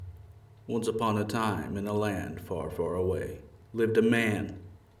Once upon a time, in a land far, far away, lived a man,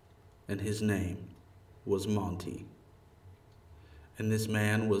 and his name was Monty. And this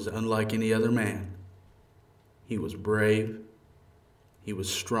man was unlike any other man. He was brave, he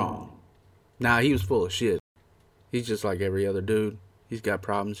was strong. Nah, he was full of shit. He's just like every other dude. He's got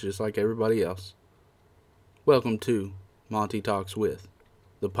problems just like everybody else. Welcome to Monty Talks With,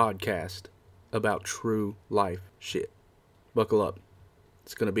 the podcast about true life shit. Buckle up.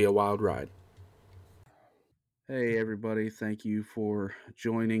 It's going to be a wild ride. Hey, everybody. Thank you for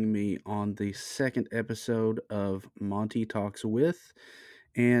joining me on the second episode of Monty Talks With.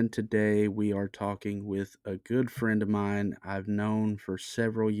 And today we are talking with a good friend of mine I've known for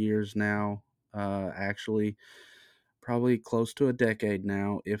several years now. Actually, probably close to a decade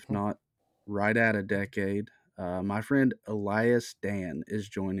now, if not right at a decade. My friend Elias Dann is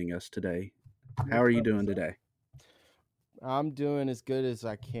joining us today. How are you doing today? I'm doing as good as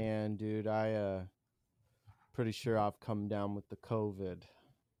I can, dude. I pretty sure I've come down with the COVID.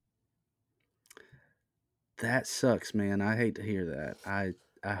 That sucks, man. I hate to hear that.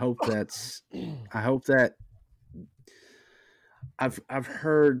 I hope that's I hope that I've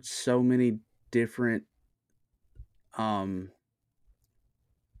heard so many different um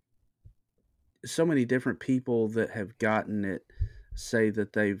so many different people that have gotten it say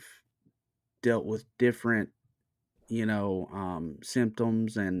that they've dealt with different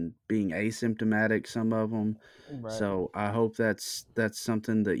symptoms and being asymptomatic, some of them. Right. So I hope that's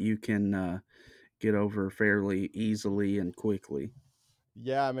something that you can get over fairly easily and quickly.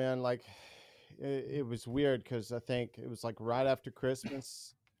 Yeah, man. Like, it was weird because I think it was like right after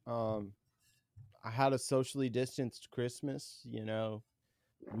Christmas. Um, I had a socially distanced Christmas.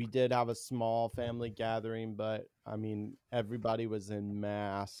 We did have a small family gathering, but I mean, everybody was in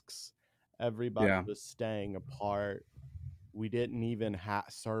masks. Everybody Yeah. was staying apart. We didn't even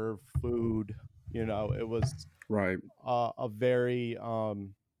serve food. It was Right. a very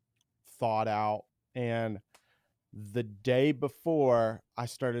thought out. And the day before, I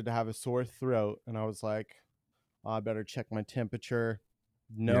started to have a sore throat, and I was like, I better check my temperature.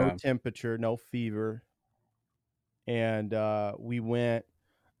 No Yeah. temperature, no fever. And we went.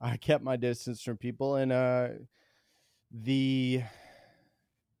 I kept my distance from people, and the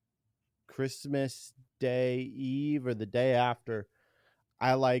Christmas Day Eve or the day after,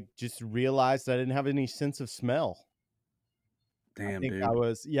 I like just realized I didn't have any sense of smell. Damn, dude.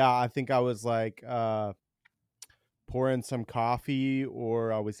 I think I was like pouring some coffee,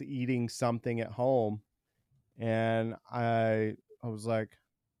 or I was eating something at home, and I was like,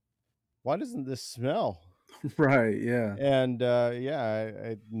 why doesn't this smell? Right. Yeah. And yeah, I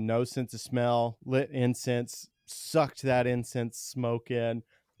had no sense of smell. Lit incense, sucked that incense smoke in,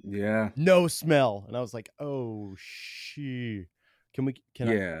 Yeah. no smell, and I was like, oh she, can we can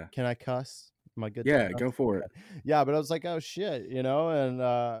I Yeah. can I cuss? Am I good to Yeah. cuss? Go for it. Yeah, but I was like, oh shit, and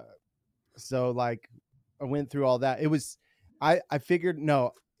so like I went through all that. I figured,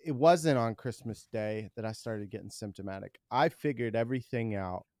 no, it wasn't on Christmas Day that I started getting symptomatic. I figured everything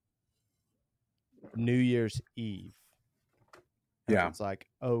out New Year's Eve. And I Yeah. was like,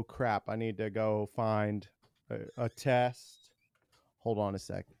 oh crap, I need to go find a test. Hold on a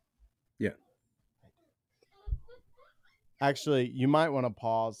second. Yeah. Actually, you might want to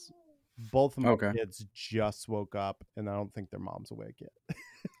pause. Both of my Okay. kids just woke up, and I don't think their mom's awake yet.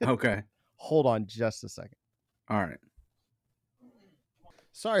 Okay. Hold on just a second. All right.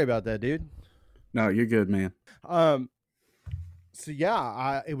 Sorry about that, dude. No, you're good, man. Um, so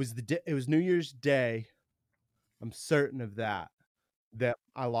yeah, it was New Year's Day. I'm certain of that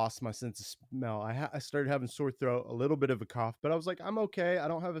I lost my sense of smell. I started having sore throat, a little bit of a cough, but I was like, I'm okay. I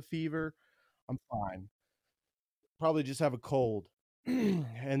don't have a fever. I'm fine. Probably just have a cold.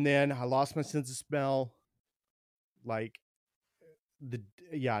 And then I lost my sense of smell, like the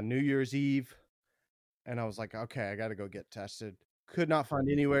New Year's Eve, and I was like, okay, I got to go get tested. Could not find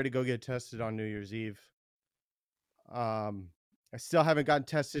anywhere to go get tested on New Year's Eve. Um, I still haven't gotten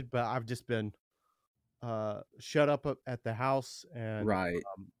tested, but I've just been shut up at the house and Right.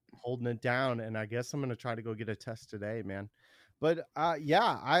 holding it down. And I guess I'm gonna try to go get a test today, man. But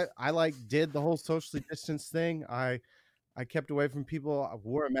yeah, I like did the whole socially distance thing. I kept away from people. I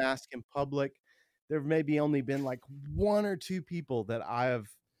wore a mask in public. There have maybe only been like one or two people that I have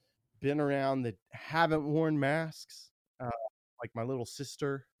been around that haven't worn masks, uh, like my little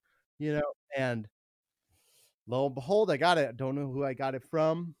sister, and lo and behold, I got it. I don't know who I got it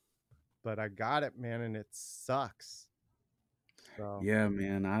from, but I got it, man, and it sucks. So, Yeah,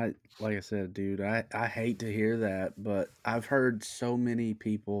 man. Like I said, dude, I hate to hear that, but I've heard so many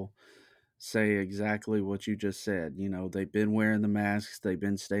people say exactly what you just said. They've been wearing the masks, they've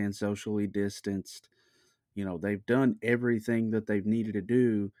been staying socially distanced, they've done everything that they've needed to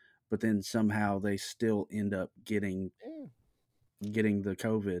do, but then somehow they still end up Yeah. getting the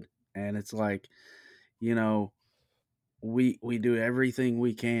COVID. And it's like, you know, we do everything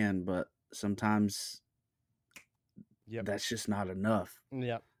we can, but sometimes Yep. that's just not enough.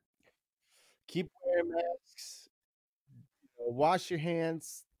 Yep. Keep wearing masks. Wash your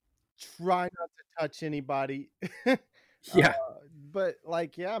hands. Try not to touch anybody. Yeah, But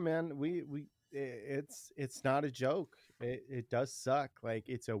like, yeah, man, it's not a joke. It does suck. Like,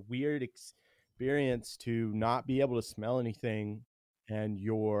 it's a weird experience to not be able to smell anything and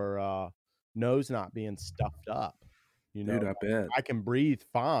your nose not being stuffed up. dude, I Like, bet. I can breathe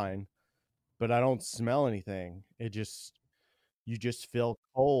fine, but I don't smell anything. You just feel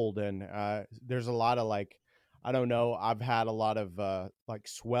cold, and there's a lot of like, I don't know, I've had a lot of like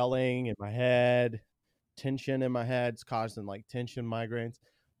swelling in my head, tension in my head. It's causing like tension migraines.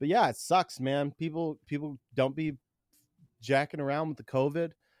 But yeah, it sucks, man. People don't be jacking around with the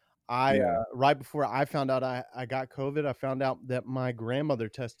COVID. I Yeah, right before I found out I got COVID, I found out that my grandmother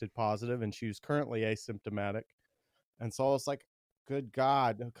tested positive and she was currently asymptomatic. And so I was like, good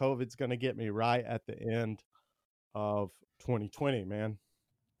God, COVID's gonna get me right at the end of 2020, man.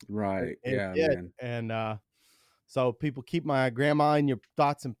 right. It Yeah, did. man. And so people, keep my grandma in your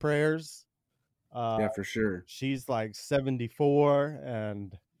thoughts and prayers. Uh Yeah, for sure. she's like 74,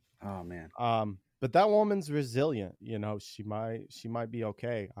 and Oh, man. but that woman's resilient. She might be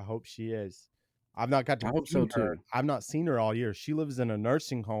okay. I hope she is. I've not got to I hope see so her. too. I've not seen her all year. She lives in a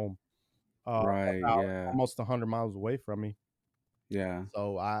nursing home Right. about Yeah. almost 100 miles away from me. Yeah.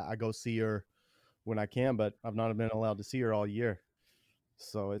 So I go see her when I can, but I've not been allowed to see her all year.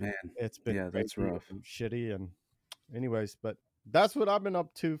 So Man. it's been Yeah, that's crazy rough. and shitty. And anyways, but that's what I've been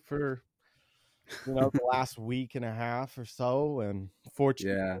up to for the last week and a half or so. And Yeah.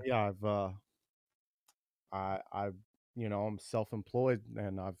 fortunately, I've I'm self-employed,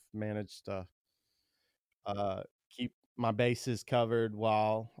 and I've managed to keep my bases covered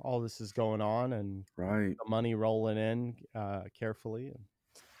while all this is going on, and Right. the money rolling in carefully. And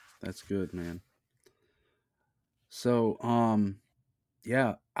That's good, man. So,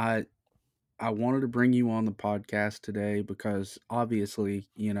 yeah, I wanted to bring you on the podcast today because obviously,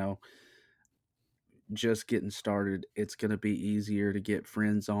 just getting started, it's going to be easier to get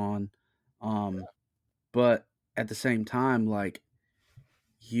friends on. Um, but at the same time, like,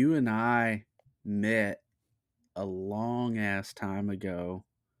 you and I met a long ass time ago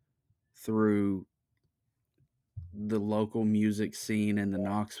through the local music scene in the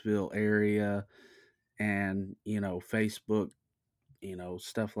Knoxville area and, Facebook,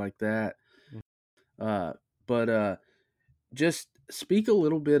 stuff like that. Uh, but just speak a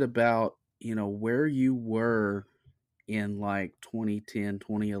little bit about, where you were in like 2010,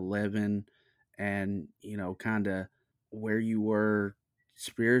 2011, and, kind of where you were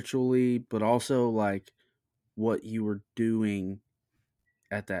spiritually, but also like what you were doing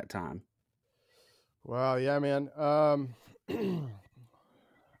at that time. wow, yeah, man.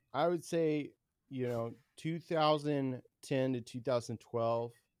 I would say 2010 to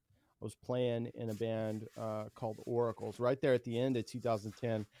 2012. I was playing in a band called Oracles. Right there at the end of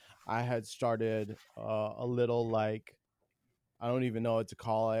 2010, I had started a little, like, I don't even know what to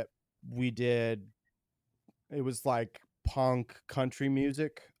call it. It was like punk country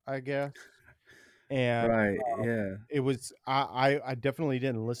music, I guess. And Right. Yeah. it was, I definitely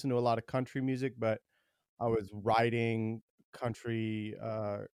didn't listen to a lot of country music, but I was writing country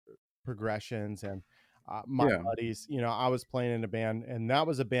progressions. And my Yeah. buddies, I was playing in a band, and that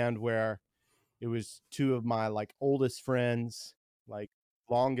was a band where it was two of my like oldest friends, like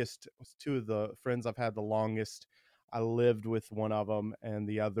longest, it was two of the friends I've had the longest. I lived with one of them, and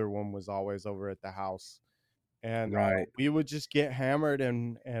the other one was always over at the house. And Right. we would just get hammered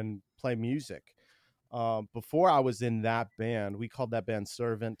and play music. Before I was in that band, we called that band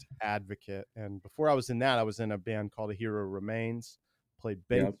Servant Advocate. And before I was in that, I was in a band called A Hero Remains, played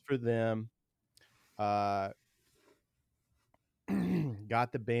bass Yep. for them. Uh,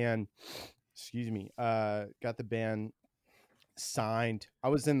 got the band, got the band signed. I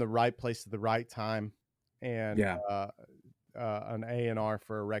was in the right place at the right time, and Yeah. an A&R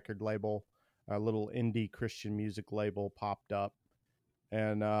for a record label, a little indie Christian music label, popped up.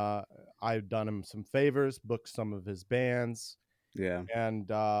 And I've done him some favors, booked some of his bands, Yeah.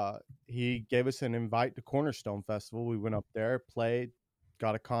 and he gave us an invite to Cornerstone Festival. We went up there, played,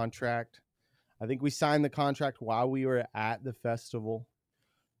 got a contract. I think we signed the contract while we were at the festival.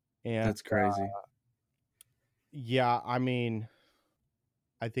 And That's crazy. yeah, I mean,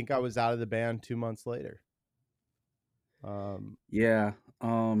 I think I was out of the band 2 months later. Yeah.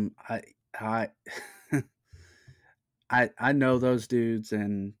 I I know those dudes,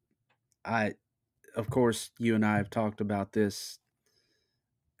 and I, of course, you and I have talked about this,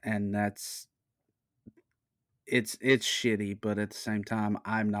 and it's shitty, but at the same time,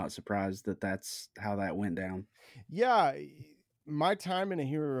 I'm not surprised that that's how that went down. Yeah, my time in A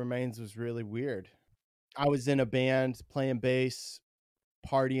Hero Remains was really weird. I was in a band playing bass,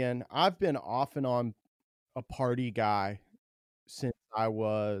 partying. I've been off and on a party guy since I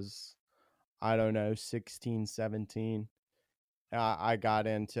was, I don't know, 16, 17. I got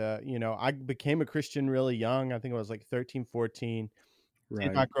into, I became a Christian really young. I think I was like 13, 14. Did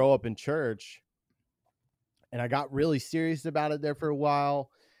Right. not grow up in church. And I got really serious about it there for a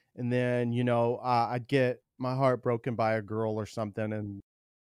while. And then, I'd get my heart broken by a girl or something and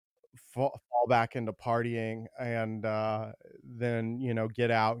fall back into partying and then,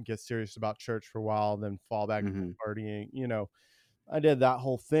 get out and get serious about church for a while, then fall back Mm-hmm. into partying. I did that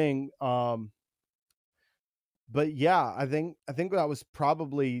whole thing. But yeah, I think that was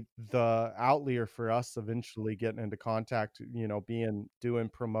probably the outlier for us eventually getting into contact, doing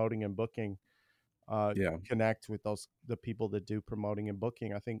promoting and booking, Yeah. connect with the people that do promoting and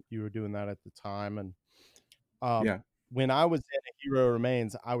booking. I think you were doing that at the time. And um, Yeah. when I was in A Hero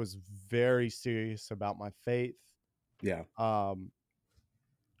Remains, I was very serious about my faith. Yeah. Um,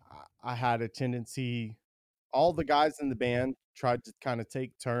 I had a tendency, all the guys in the band tried to kind of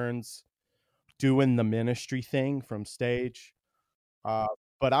take turns doing the ministry thing from stage. Uh,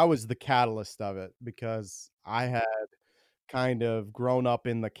 but I was the catalyst of it because I had kind of grown up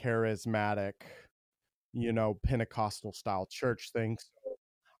in the charismatic, Pentecostal style church thing. So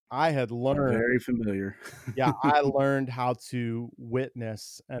I had learned, Very familiar. yeah, I learned how to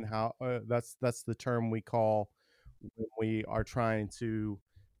witness and how that's the term we call when we are trying to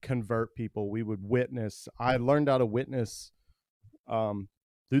convert people. We would witness. I learned how to witness um,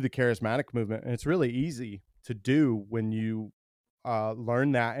 through the charismatic movement, and it's really easy to do when you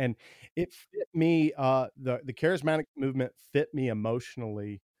learn that. And it fit me. The charismatic movement fit me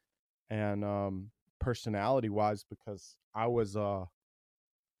emotionally and personality wise because I was a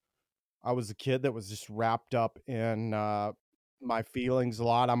kid that was just wrapped up in my feelings a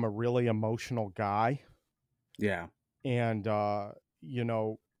lot. I'm a really emotional guy, Yeah. and you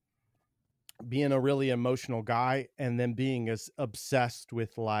know, being a really emotional guy and then being as obsessed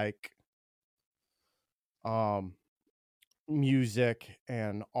with like um music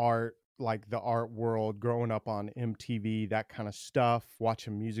and art, like the art world, growing up on MTV, that kind of stuff,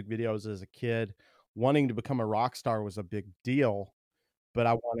 watching music videos as a kid, wanting to become a rock star was a big deal. But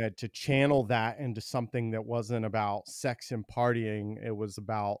I wanted to channel that into something that wasn't about sex and partying. It was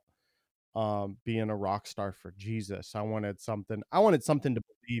about being a rock star for Jesus. I wanted something to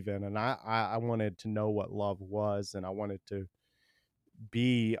believe in, and I wanted to know what love was, and I wanted to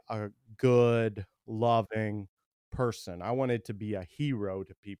be a good, loving person. I wanted to be a hero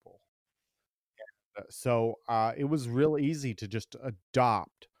to people. So it was real easy to just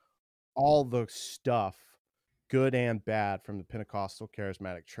adopt all the stuff, good and bad, from the Pentecostal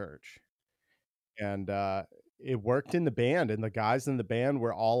charismatic church. And it worked in the band, and the guys in the band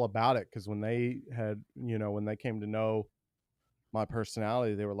were all about it because when they came to know my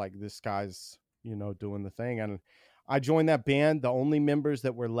personality, they were like, this guy's, doing the thing. And I joined that band. The only members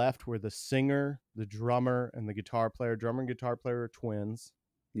that were left were the singer, the drummer, and the guitar player. Drummer and guitar player are twins.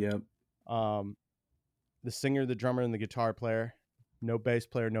 Yep. Um, the singer, the drummer, and the guitar player. No bass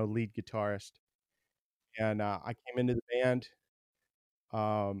player, no lead guitarist. And I came into the band.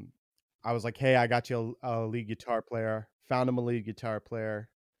 Um, I was like, "Hey, I got you a lead guitar player." Found him a lead guitar player,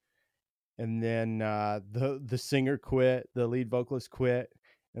 and then the singer quit, the lead vocalist quit,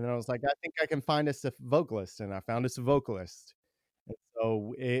 and then I was like, "I think I can find us a vocalist," and I found us a vocalist. And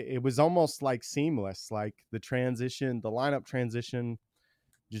so it was almost like seamless, like the lineup transition,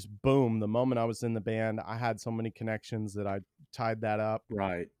 just boom. The moment I was in the band, I had so many connections that I tied that up,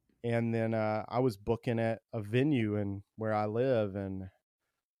 Right. and then I was booking at a venue in where I live, and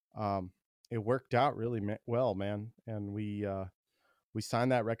um, it worked out really well, man. And we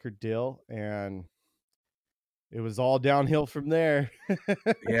signed that record deal, and it was all downhill from there.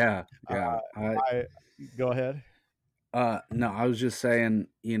 Yeah. Yeah. I Go ahead. No, I was just saying,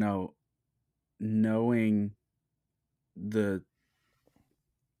 knowing the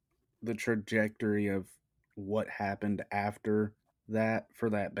the trajectory of what happened after that for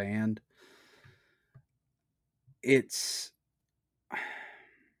that band, it's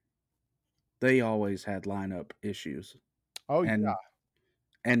they always had lineup issues. Oh And yeah,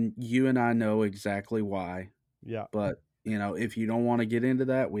 and you and I know exactly why, yeah, but if you don't want to get into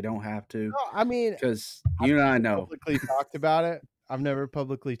that, we don't have to, No, I mean, because I've you and I never know. publicly talked about it. I've never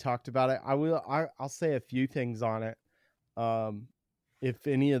publicly talked about it. I'll say a few things on it. Um, if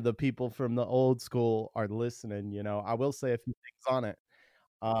any of the people from the old school are listening, I will say a few things on it.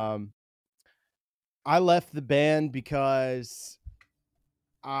 Um, I left the band because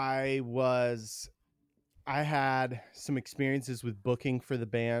I was I had some experiences with booking for the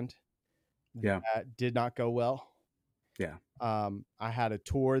band Yeah. that did not go well. Yeah. I had a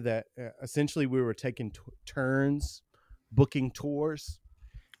tour that essentially we were taking turns booking tours,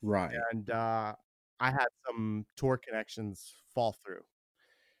 Right. and I had some tour connections fall through,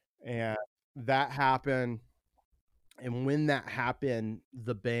 and that happened. And when that happened,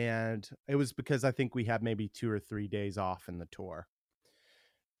 the band, it was because I think we had maybe 2 or 3 days off in the tour,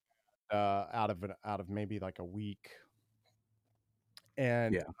 out of maybe like a week.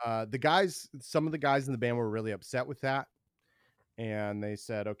 And Yeah. some of the guys in the band were really upset with that, and they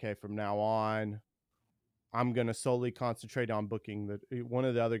said, "Okay, from now on, I'm gonna solely concentrate on booking the." One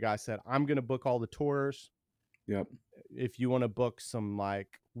of the other guys said, "I'm gonna book all the tours. Yep. If you want to book some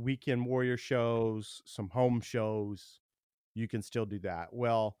like weekend warrior shows, some home shows, you can still do that."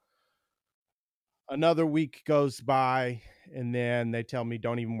 Well, another week goes by, and then they tell me,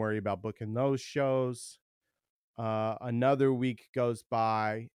 "Don't even worry about booking those shows." Another week goes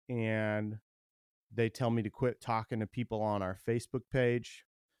by, and they tell me to quit talking to people on our Facebook page,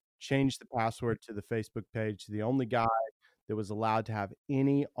 change the password to the Facebook page. The only guy that was allowed to have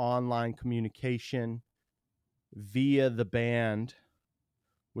any online communication via the band,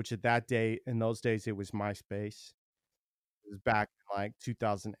 which in those days, it was MySpace. It was back in like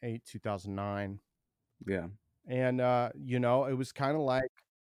 2008, 2009. Yeah. And, it was kind of like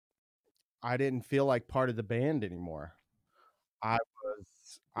I didn't feel like part of the band anymore. I I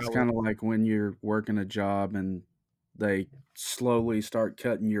It's was, kind of like when you're working a job and they slowly start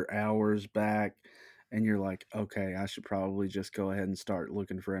cutting your hours back, and you're like, okay, I should probably just go ahead and start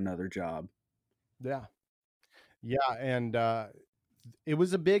looking for another job. yeah. Yeah. And, it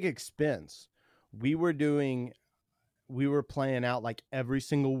was a big expense. We were doing we were playing out like every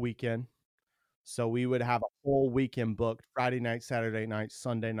single weekend. So we would have a whole weekend booked, Friday night, Saturday night,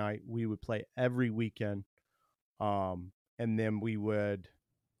 Sunday night. We would play every weekend. And then we would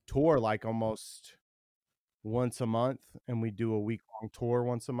tour like almost once a month, and we do a week long tour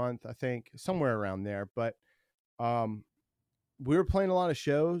once a month, I think, somewhere around there. But um, we were playing a lot of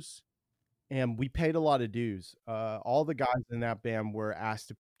shows, and we paid a lot of dues. All the guys in that band were asked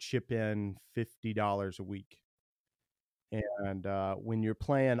to chip in $50 a week. And when you're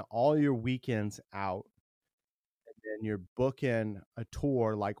playing all your weekends out and you're booking a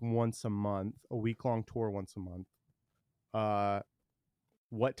tour like once a month, a week long tour once a month, uh,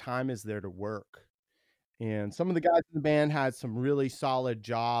 what time is there to work? And some of the guys in the band had some really solid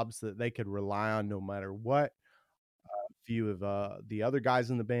jobs that they could rely on no matter what. A few of the other guys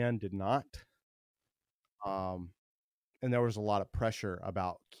in the band did not. Um, and there was a lot of pressure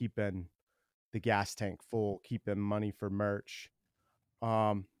about keeping the gas tank full, keeping money for merch.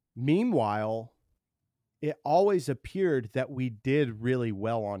 Meanwhile, it always appeared that we did really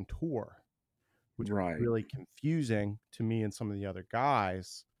well on tour, which was Right. really confusing to me and some of the other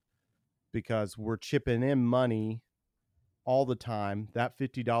guys, because we're chipping in money all the time. That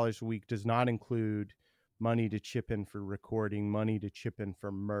 $50 a week does not include money to chip in for recording, money to chip in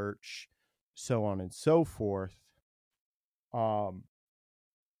for merch, so on and so forth. Um,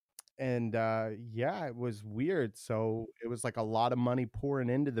 and yeah, it was weird. So it was like a lot of money pouring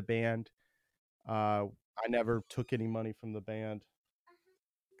into the band. I never took any money from the band.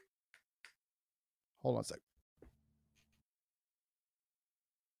 Hold on a sec.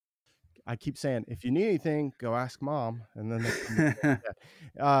 I keep saying, if you need anything, go ask mom. And then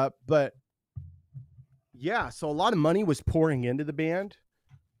but yeah, so a lot of money was pouring into the band.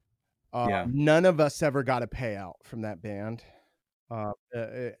 Yeah. None of us ever got a payout from that band.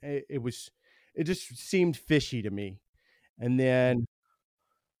 It just seemed fishy to me. And then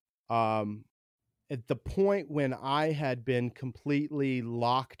at the point when I had been completely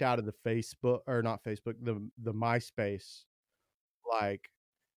locked out of the Facebook, or not Facebook, the MySpace, like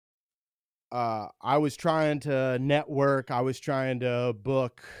I was trying to network, I was trying to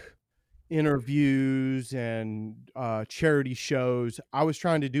book interviews and charity shows. I was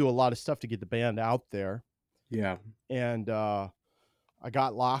trying to do a lot of stuff to get the band out there. Yeah. And I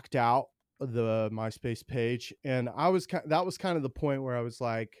got locked out of the MySpace page, and that was kind of the point where I was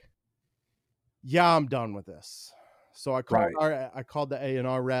like, yeah, I'm done with this. So I called the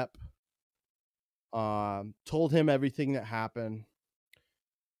A&R rep, told him everything that happened.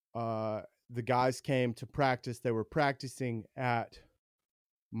 the guys came to practice. They were practicing at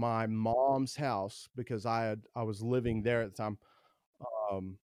my mom's house because I was living there at the time.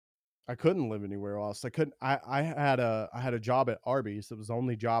 Um, I couldn't live anywhere else. I had a job at Arby's. It was the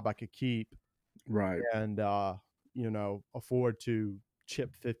only job I could keep Right. and afford to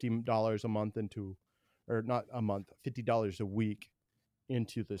chip $50 a month into, or not a month, $50 a week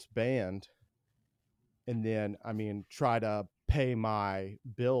into this band. And then, I mean, try to pay my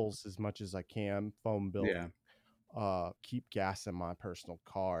bills as much as I can, phone bill, Yeah. keep gas in my personal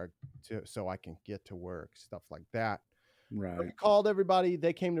car so I can get to work, stuff like that. But I Right. called everybody.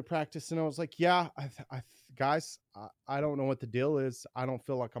 They came to practice, and I was like, "Yeah, guys, I don't know what the deal is. I don't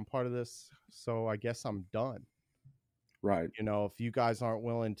feel like I'm part of this, so I guess I'm done. Right. If you guys aren't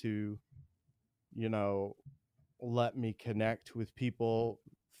willing to, you know, let me connect with people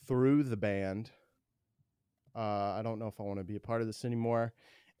through the band, I don't know if I want to be a part of this anymore."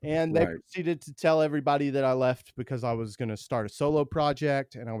 And they Right. proceeded to tell everybody that I left because I was going to start a solo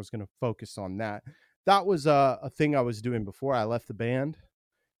project and I was going to focus on that. That was a thing I was doing before I left the band.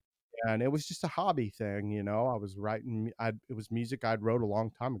 And it was just a hobby thing. I was writing. It was music I'd wrote a long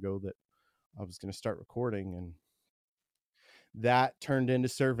time ago that I was going to start recording, and that turned into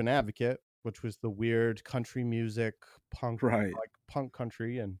Serve an Advocate, which was the weird country music punk, Right. like punk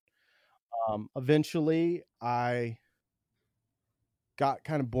country. And eventually, I got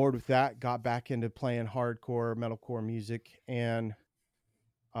kind of bored with that. Got back into playing hardcore metalcore music, and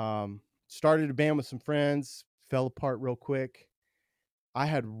started a band with some friends. Fell apart real quick. I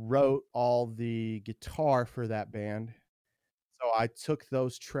had wrote all the guitar for that band. So I took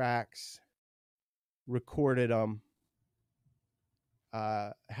those tracks, recorded them,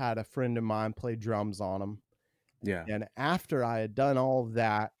 had a friend of mine play drums on them. Yeah. And after I had done all of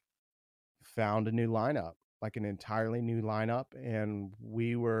that, found a new lineup, like an entirely new lineup. And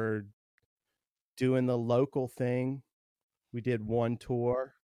we were doing the local thing. We did one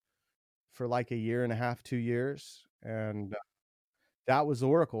tour for like a year and a half, 2 years. And that was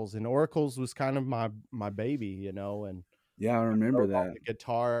Oracles. And Oracles was kind of my baby, and Yeah, I remember wrote all that. the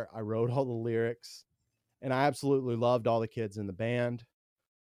guitar. I wrote all the lyrics. And I absolutely loved all the kids in the band.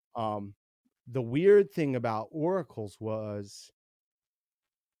 The weird thing about Oracles was,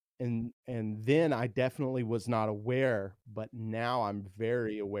 and then I definitely was not aware, but now I'm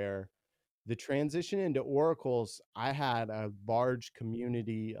very aware. The transition into Oracles, I had a large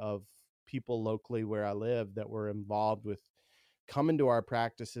community of people locally where I live that were involved with coming to our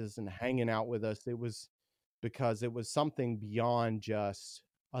practices and hanging out with us. It was because it was something beyond just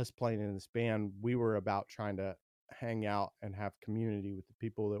us playing in this band. We were about trying to hang out and have community with the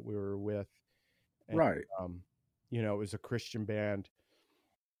people that we were with. And, Right. it was a Christian band.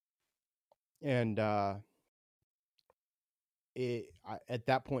 And at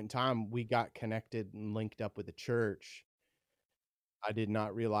that point in time, we got connected and linked up with the church. I did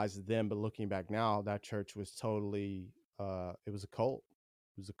not realize it then, but looking back now, that church was totally, it was a cult.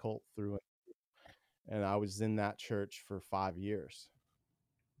 It was a cult through it. And I was in that church for 5 years.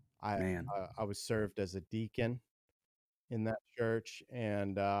 Man. I was served as a deacon in that church,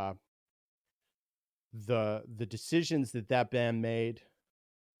 and the decisions that band made,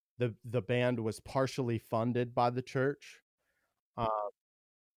 the band was partially funded by the church, uh,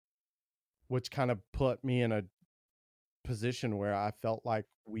 which kind of put me in a position where I felt like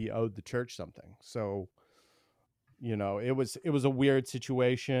we owed the church something. So, it was a weird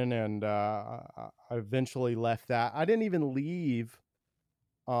situation, and I eventually left that. I didn't even leave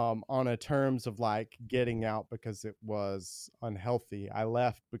on a terms of like getting out because it was unhealthy. I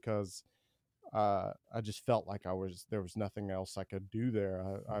left because I just felt like there was nothing else I could do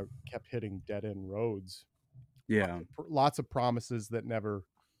there. I kept hitting dead end roads. Yeah. Lots of promises that never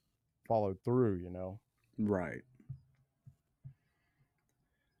followed through. Right.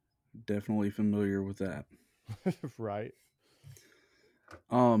 Definitely familiar with that. Right.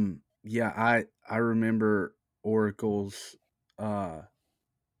 Yeah, I remember Oracles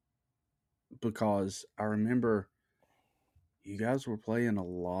because I remember you guys were playing a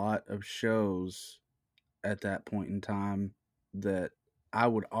lot of shows at that point in time that I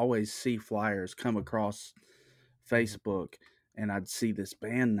would always see flyers come across Facebook, and I'd see this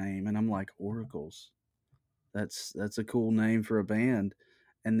band name and I'm like, Oracles. That's a cool name for a band.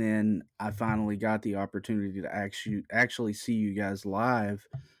 And then I finally got the opportunity to actually see you guys live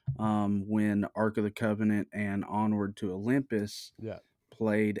when Ark of the Covenant and Onward to Olympus Yeah.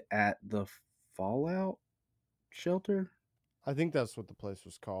 played at the Fallout shelter. I think that's what the place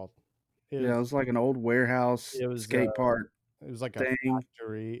was called. Yeah, it was like an old warehouse It was skate park it was like a thing.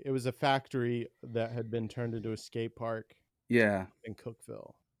 factory. It was a factory that had been turned into a skate park Yeah, in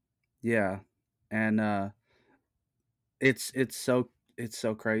Cookville. Yeah. And it's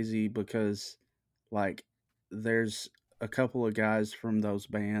so crazy because like there's a couple of guys from those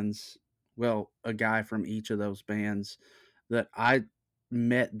bands, well, a guy from each of those bands that I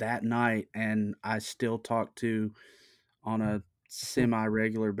met that night and I still talk to on a semi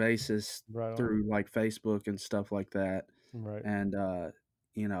regular basis Right on. through like Facebook and stuff like that. Right. And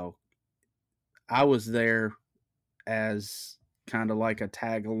you know, I was there as kind of like a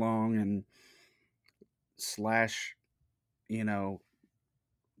tag along and slash, you know,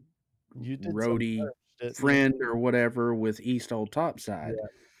 You did some roadie merch, didn't you? friend or whatever with East Old Topside. Yeah.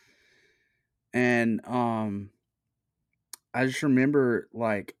 And I just remember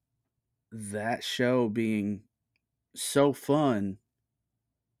like that show being so fun,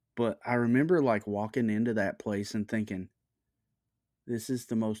 but I remember like walking into that place and thinking, this is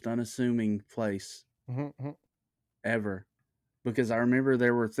the most unassuming place Mhm. ever. Because I remember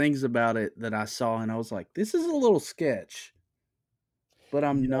there were things about it that I saw and I was like, this is a little sketch, but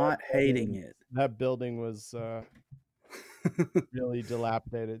I'm Yeah, not hating it. that building was really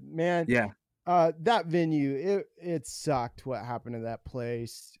dilapidated. Man, Yeah. that venue, it sucked what happened to that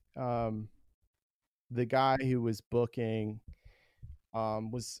place. The guy who was booking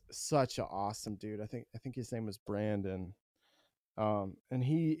was such an awesome dude. I think his name was Brandon. And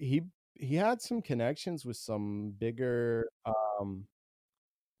he had some connections with some bigger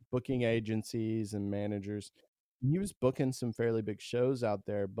booking agencies and managers. He was booking some fairly big shows out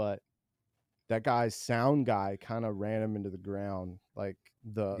there, but that guy's sound guy kind of ran him into the ground. Like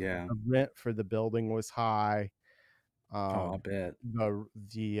Yeah. the rent for the building was high. Oh, I Um, bet. the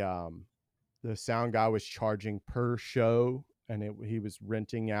the um, the sound guy was charging per show, and he was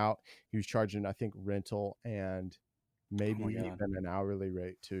renting out. He was charging, I think, rental and Oh maybe my God. even an hourly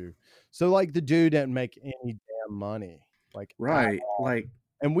rate too. So like the dude didn't make any damn money, like at Right. all, Like,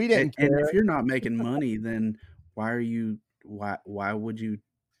 and we didn't and care. if you're not making money, then why would you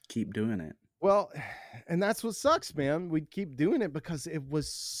keep doing it? Well, and that's what sucks, man. We'd keep doing it because it was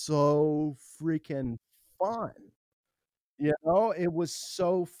so freaking fun. You know, it was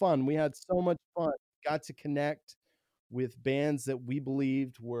so fun. We had so much fun. Got to connect with bands that we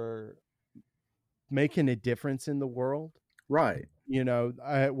believed were making a difference in the world. Right. You know,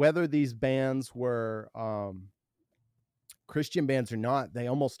 whether these bands were Christian bands or not, they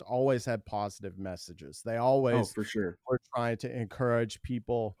almost always had positive messages. They Oh, always for sure. were trying to encourage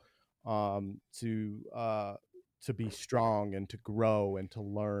people um, to uh, to be strong and to grow and to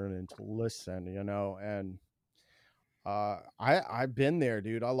learn and to listen. You know, and I've been there,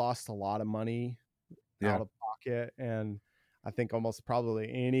 dude. I lost a lot of money out Yeah. of pocket, and I think almost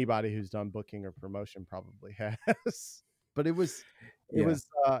probably anybody who's done booking or promotion probably has. But Yeah.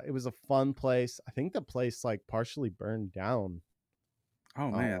 it was a fun place. I think the place like partially burned down Oh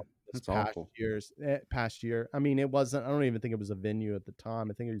uh, man, this that's awful. past year. I mean, it wasn't. I don't even think it was a venue at the time.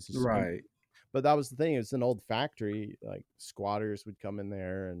 I think it was a space. Right. But that was the thing. It was an old factory. Like squatters would come in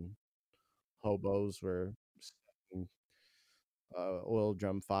there, and hobos were setting, oil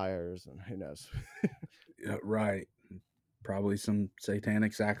drum fires, and who knows. Yeah, right. Probably some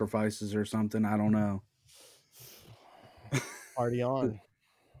satanic sacrifices or something. I don't know. Party on.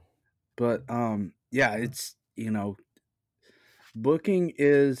 But yeah, it's booking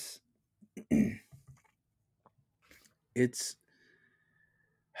is it's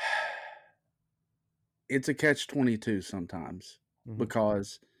it's a catch 22 sometimes Mhm.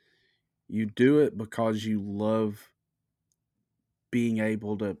 because you do it because you love being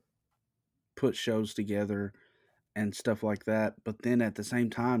able to put shows together and stuff like that. But then at the same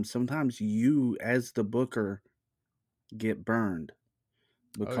time, sometimes you, as the booker, get burned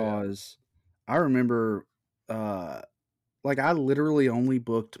Oh yeah. because I remember, like, I literally only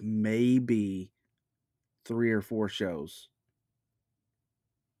booked maybe 3 or 4 shows.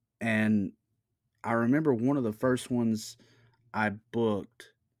 And I remember one of the first ones I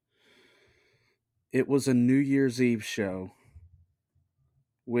booked, it was a New Year's Eve show,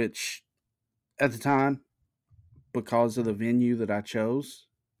 which at the time, because of the venue that I chose,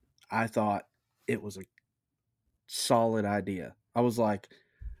 I thought it was a solid idea. I was like,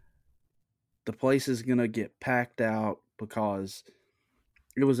 the place is going to get packed out because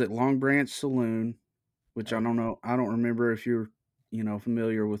it was at Long Branch Saloon, which Oh I yeah. don't know. I don't remember if you're,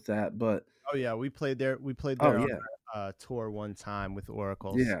 familiar with that, but Oh yeah. We played there. We played oh there on yeah, a tour one time with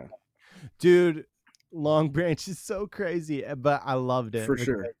Oracles. yeah, Dude, Long Branch is so crazy, but I loved it for because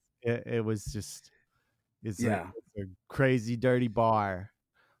sure. it was just Yeah. it's a crazy dirty bar.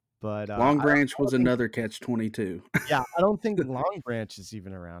 But Long Branch I was don't think another catch 22. yeah, I don't think Long Branch is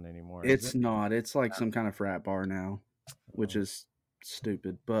even around anymore, is it? It's not. It's like some kind of frat bar now, which Oh, is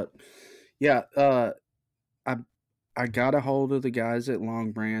stupid. But yeah, I I got a hold of the guys at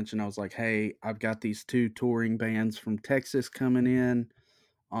Long Branch, and I was like, "Hey, I've got these two touring bands from Texas coming in.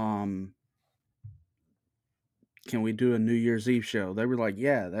 Um, can we do a New Year's Eve show?" They were like,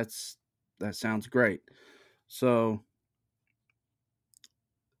 "Yeah, that sounds great." So,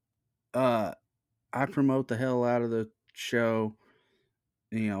 uh, I promote the hell out of the show.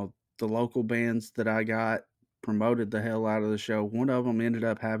 The local bands that I got promoted the hell out of the show. One of them ended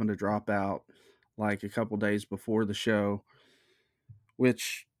up having to drop out like a couple days before the show,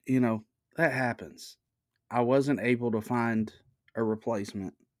 which, that happens. I wasn't able to find a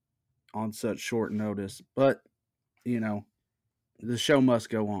replacement on such short notice, but, you know, the show must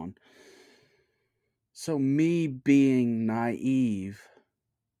go on. So, me being naive,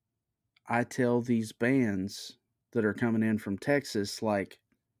 I tell these bands that are coming in from Texas, like,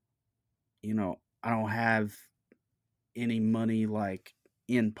 I don't have any money like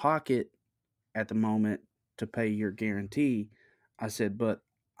in pocket at the moment to pay your guarantee. I said, but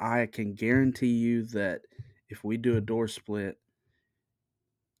I can guarantee you that if we do a door split,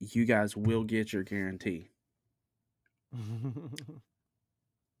 you guys will get your guarantee.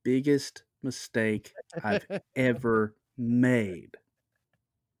 Biggest mistake I've ever made.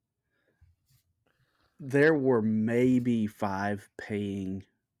 There were maybe 5 paying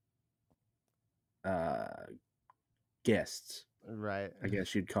guests, Right. I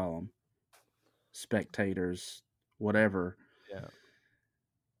guess you'd call them, spectators, whatever. Yeah.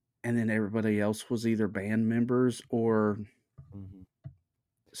 And then everybody else was either band members or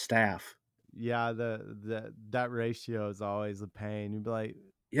staff. Yeah, that ratio is always a pain. You'd be like,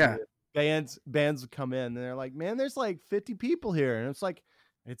 Yeah. bands would come in and they're like, man, there's like 50 people here, and it's like,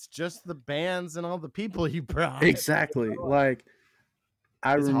 it's just the bands and all the people you brought. Exactly. Like,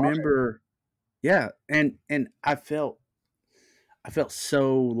 I remember hard. Yeah, and I felt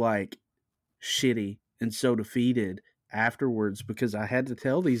so like shitty and so defeated afterwards, because I had to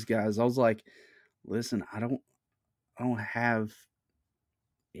tell these guys, I was like, listen, I don't have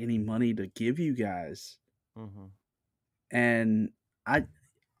any money to give you guys. And I'm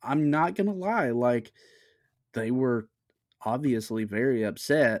not gonna lie, like, they were obviously very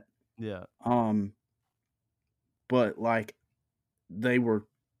upset. Yeah. But like, they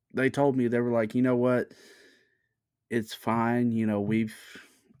told me, they were like, you know what, it's fine,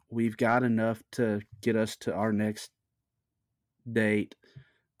 we've got enough to get us to our next date.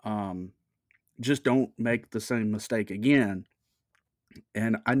 Just don't make the same mistake again.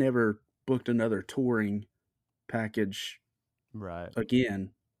 And I never booked another touring package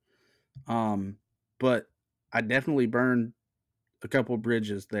again. But I definitely burned a couple of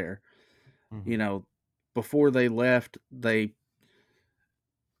bridges there. Before they left, they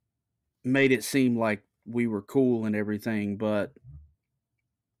made it seem like we were cool and everything, but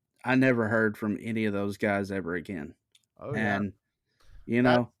I never heard from any of those guys ever again. Oh, and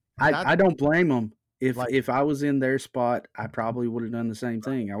yeah. I don't blame them. If I was in their spot, I probably would have done the same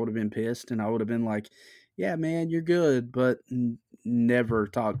thing. I would have been pissed, and I would have been like, yeah, man, you're good, but never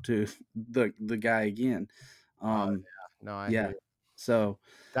talk to the guy again. No, I hear you. So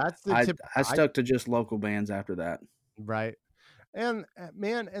that's the I stuck to just local bands after that. Right. And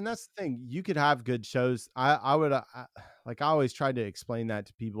man, and that's the thing. You could have good shows. I would like, I always try to explain that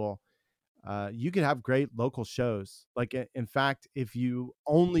to people. You could have great local shows. Like, in fact, if you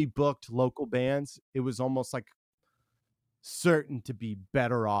only booked local bands, it was almost like certain to be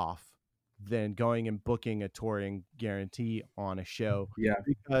better off than going and booking a touring guarantee on a show. Yeah.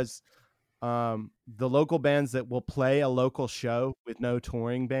 Because the local bands that will play a local show with no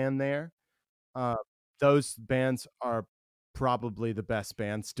touring band there, those bands are probably the best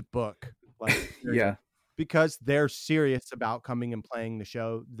bands to book. Like, yeah, because they're serious about coming and playing the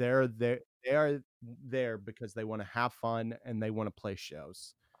show. They are there because they want to have fun and they want to play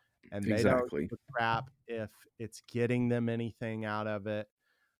shows. And they don't give a crap if it's getting them anything out of it.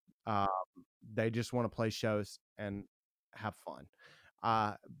 They just want to play shows and have fun.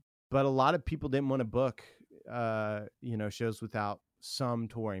 But a lot of people didn't want to book, shows without some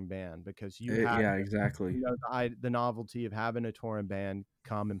touring band, because you have, exactly. The novelty of having a touring band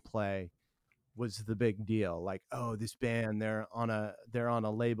come and play was the big deal. Like, oh, this band, they're on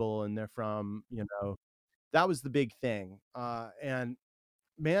a label and they're from, that was the big thing. And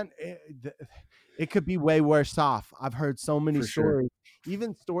man, it could be way worse off. I've heard so many stories,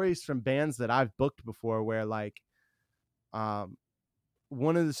 even stories from bands that I've booked before, where like,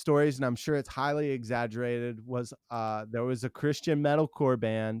 one of the stories, and I'm sure it's highly exaggerated, was there was a Christian metalcore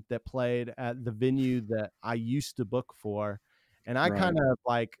band that played at the venue that I used to book for, and I kind of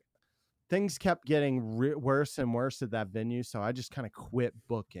like things kept getting worse and worse at that venue, so I just kind of quit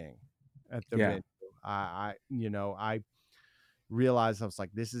booking at the venue. I realized I was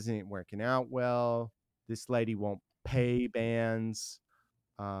like, this isn't working out well. This lady won't pay bands.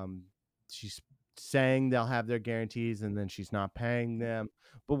 She's saying they'll have their guarantees and then she's not paying them.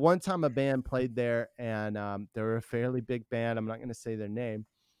 But one time a band played there, and they were a fairly big band. I'm not going to say their name.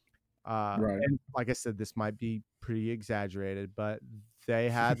 And like I said, this might be pretty exaggerated, but they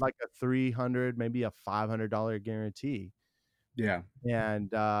had like a $300, maybe a $500 guarantee. Yeah.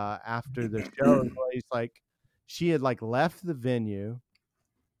 And after the show, he's like, she had like left the venue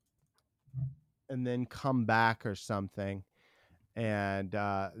and then come back or something, and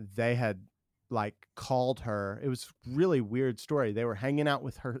they had like called her. It was a really weird story. They were hanging out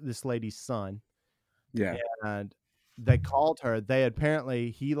with this lady's son. Yeah. And they called her. They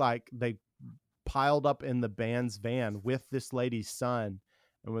apparently they piled up in the band's van with this lady's son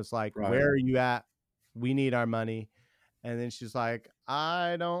and was like, where are you at? We need our money. And then she's like,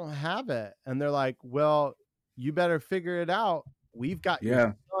 I don't have it. And they're like, well, you better figure it out. We've got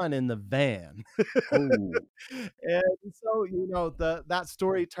your son in the van. And so, that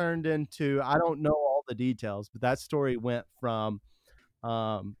story turned into, I don't know all the details, but that story went from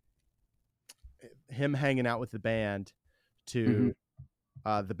him hanging out with the band to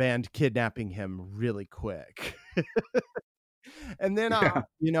the band kidnapping him really quick. And then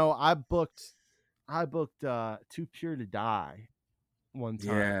I booked Too Pure to Die one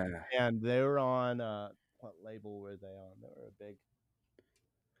time. And they were on what label were they on? They were a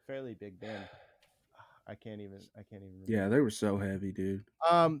fairly big band. I can't even remember. Yeah, they were so heavy, dude.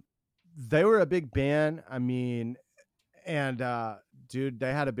 They were a big band. I mean, and dude,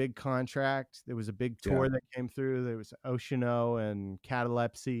 they had a big contract. There was a big tour that came through. There was Oceano and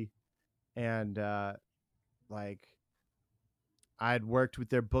Catalepsy, and like I had worked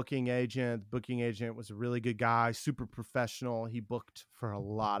with their booking agent. The booking agent was a really good guy, super professional. He booked for a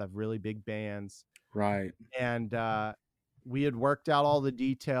lot of really big bands. Right. And we had worked out all the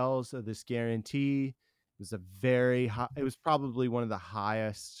details of this guarantee. It was it was probably one of the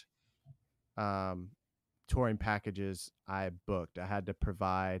highest touring packages I booked. I had to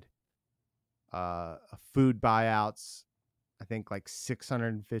provide food buyouts, I think like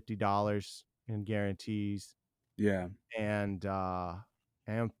 $650 in guarantees. Yeah. And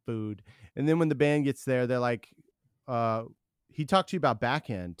food. And then when the band gets there, they're like, he talked to you about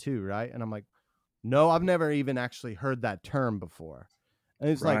backend too, right? And I'm like, no, I've never even actually heard that term before. And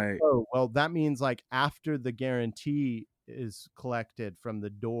it's like, oh, well, that means like after the guarantee is collected from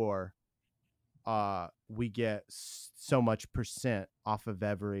the door, we get so much percent off of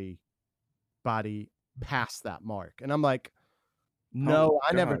everybody past that mark. And I'm like, no,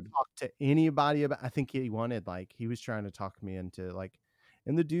 I never talked to anybody about. I think he was trying to talk me into like,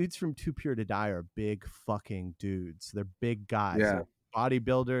 and the dudes from Too Pure to Die are big fucking dudes. They're big guys. Yeah. They're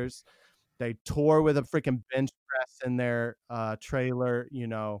bodybuilders. They tour with a freaking bench press in their trailer.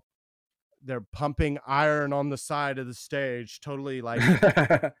 They're pumping iron on the side of the stage, totally like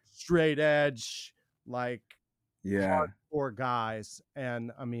straight edge, like hardcore guys.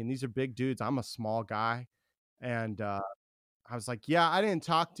 And I mean, these are big dudes. I'm a small guy, and I was like, yeah, I didn't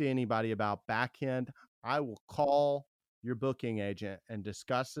talk to anybody about backend. I will call your booking agent and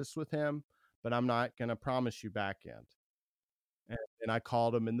discuss this with him, but I'm not going to promise you backend. And I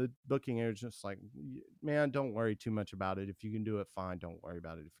called him, and the booking agent was like, man, don't worry too much about it. If you can do it, fine. Don't worry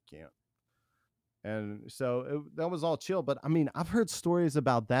about it if you can't. And so that was all chill. But I mean, I've heard stories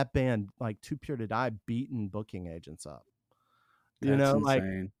about that band, like Too Pure to Die, beating booking agents up. That's insane. Like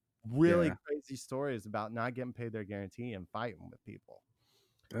really crazy stories about not getting paid their guarantee and fighting with people.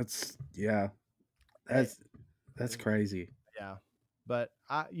 That's crazy. Yeah. But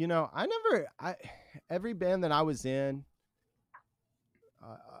every band that I was in,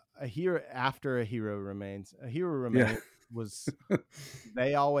 a hero remains was,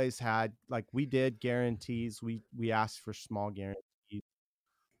 they always had, like, we did guarantees. We asked for small guarantees.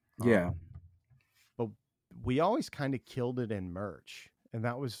 But we always kind of killed it in merch. And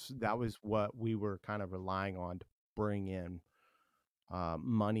that was what we were kind of relying on to bring in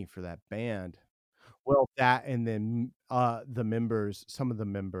money for that band. Well, that, and then the members, some of the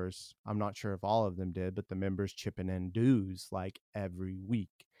members, I'm not sure if all of them did, but the members chipping in dues like every week.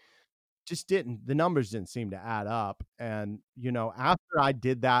 The numbers didn't seem to add up. And, after I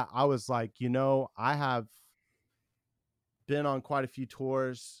did that, I was like, I have been on quite a few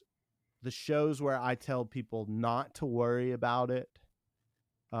tours. The shows where I tell people not to worry about it.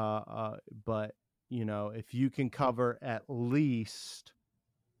 But if you can cover at least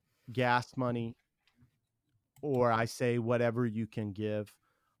gas money, or I say whatever you can give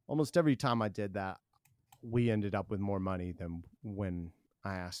almost every time I did that, we ended up with more money than when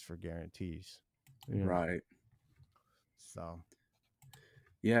I asked for guarantees. You know? Right. So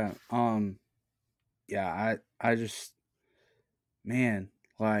Yeah. Yeah, I just, man,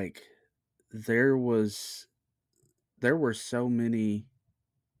 like there was there were so many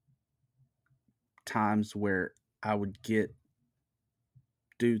times where I would get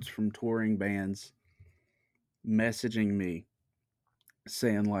dudes from touring bands messaging me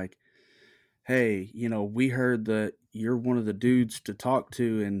saying like, "Hey, we heard that you're one of the dudes to talk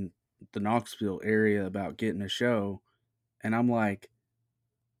to in the Knoxville area about getting a show." And I'm like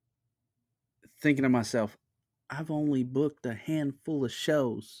thinking to myself, "I've only booked a handful of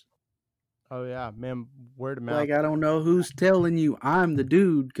shows. oh yeah, man, word of mouth. Like, I don't know who's telling you I'm the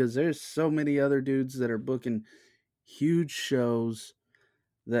dude, because there's so many other dudes that are booking huge shows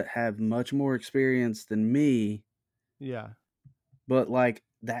that have much more experience than me." Yeah. But like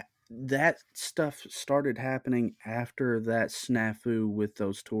that stuff started happening after that snafu with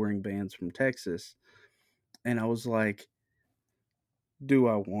those touring bands from Texas. And I was like, do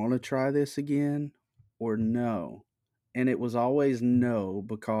I want to try this again or no? And it was always no,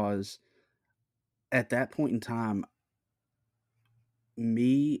 because at that point in time,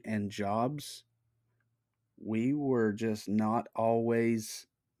 me and Jobs, we were just not always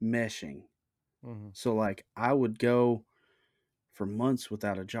meshing. Mm-hmm. So like I would go for months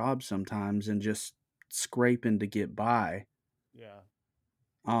without a job sometimes and just scraping to get by. Yeah.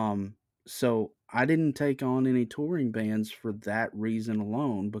 Um so I didn't take on any touring bands for that reason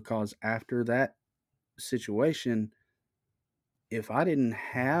alone, because after that situation, if I didn't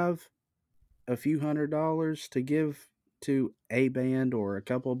have a few $100s to give to a band or a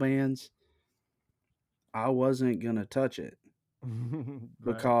couple bands, I wasn't going to touch it, Right.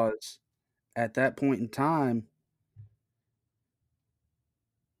 because at that point in time,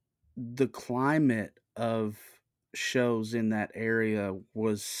 the climate of shows in that area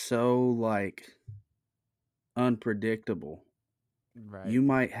was so like unpredictable. Right. You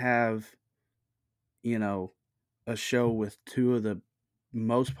might have, you know, a show with two of the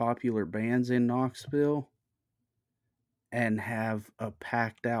most popular bands in Knoxville and have a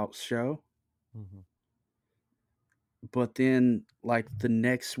packed out show. Mm-hmm. But then, like the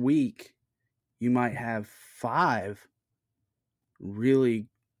next week, you might have five really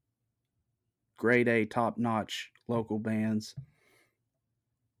grade A, top notch local bands,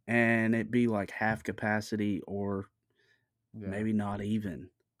 and it be like half capacity or Yeah. maybe not even.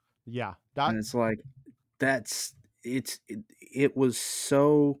 Yeah. And it's like, it was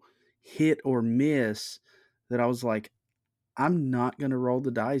so hit or miss that I was like, I'm not going to roll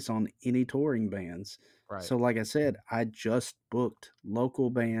the dice on any touring bands. Right. So, like I said, I just booked local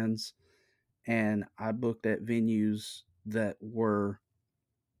bands, and I booked at venues that were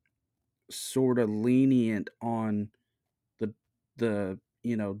sort of lenient on the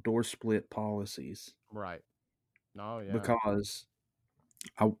door split policies, Right. Oh yeah. because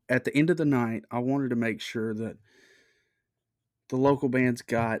at the end of the night, I wanted to make sure that the local bands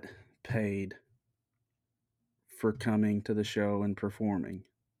got paid for coming to the show and performing.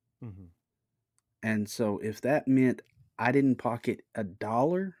 Mm-hmm. And so if that meant I didn't pocket a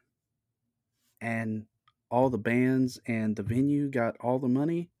dollar and all the bands and the venue got all the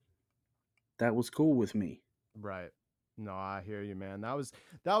money, that was cool with me. Right. No, I hear you, man. That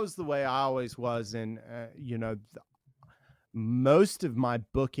was the way I always was, and most of my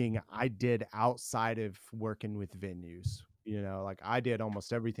booking I did outside of working with venues. Like I did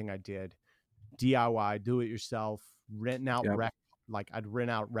almost everything I did DIY, do it yourself, renting out Yep. like I'd rent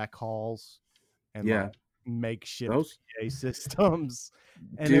out rec halls and like Yeah. makeshift Those PA systems,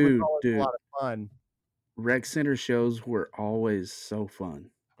 and it was always a dude, lot of fun. rec center shows were always so fun.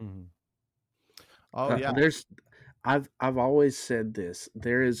 Mhm. Oh yeah. There's I've always said this.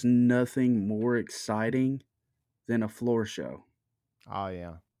 There is nothing more exciting than a floor show. Oh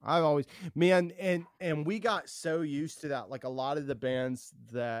yeah. I've always man and we got so used to that. Like a lot of the bands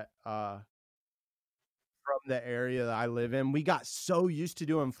that from the area that I live in, we got so used to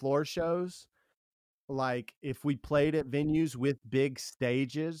doing floor shows. Like if we played at venues with big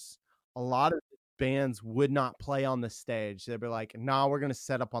stages, a lot of bands would not play on the stage. They'd be like, "Nah, we're gonna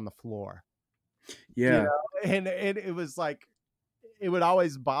set up on the floor." You Yeah, know, and it was like it would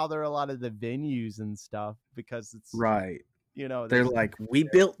always bother a lot of the venues and stuff because it's right. They're there's like, "We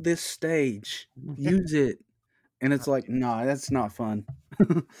built this stage. Use it." And it's like, "No, that's not fun."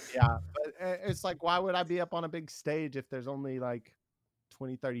 yeah, but it's like, why would I be up on a big stage if there's only like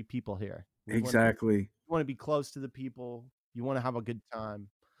 20, 30 people here? Exactly. Want to be close to the people. You want to have a good time.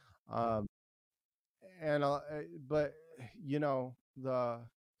 Um, and but the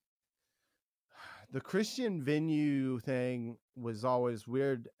the Christian venue thing was always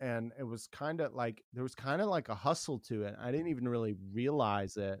weird, and it was kind of like there was kind of like a hustle to it. I didn't even really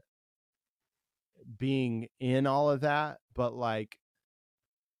realize it being in all of that, but like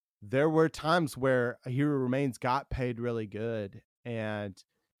there were times where A Hero Remains got paid really good, and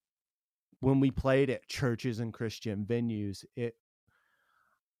when we played at churches and Christian venues,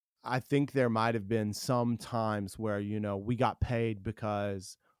 I think there might have been some times where, we got paid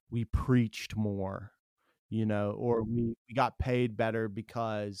because we preached more, or we got paid better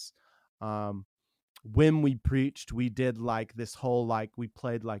because um, when we preached, we did like this whole, like, we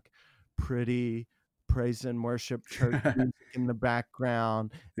played like pretty praise and worship church music in the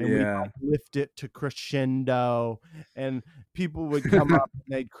background, and we Yeah. like lift it to crescendo, and people would come up and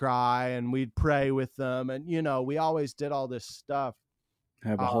they'd cry, and we'd pray with them, and we always did all this stuff.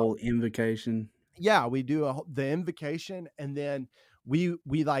 Have a whole invocation. Yeah, we do the invocation, and then we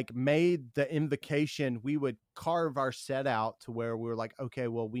like made the invocation. We would carve our set out to where we were like, okay,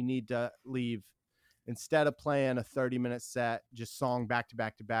 well, we need to leave. Instead of playing a 30-minute set, just song back to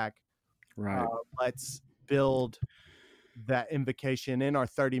back to back, Right. let's build that invocation in our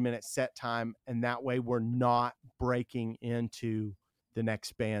 30-minute set time, and that way we're not breaking into the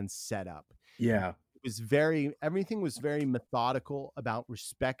next band's setup. Yeah. Everything was very methodical about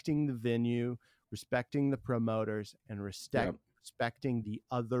respecting the venue, respecting the promoters, and respecting the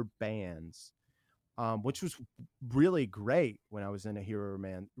other bands, which was really great when I was in A Hero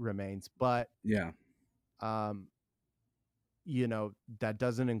Remains. But yeah, that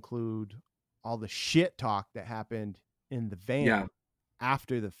doesn't include all the shit talk that happened in the van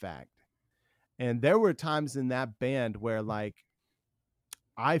after the fact. And there were times in that band where like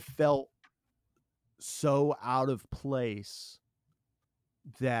I felt so out of place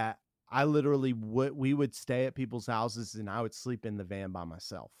that I literally we would stay at people's houses and I would sleep in the van by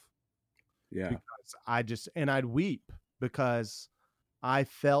myself. Yeah. Because I'd weep because I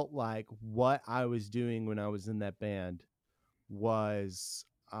felt like what I was doing when I was in that band was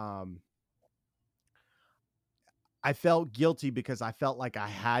I felt guilty because I felt like I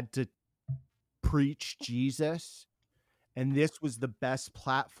had to preach Jesus, and this was the best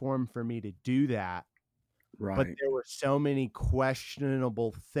platform for me to do that. Right. But there were so many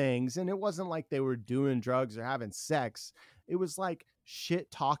questionable things, and it wasn't like they were doing drugs or having sex. It was like shit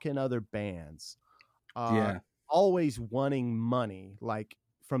talking other bands. Always wanting money, like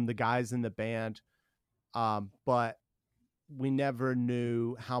from the guys in the band. But we never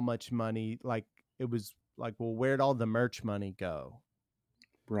knew how much money, like it was like, well, where'd all the merch money go?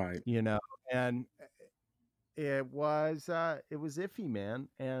 Right. And it was iffy, man.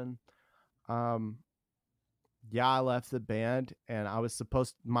 And I left the band, and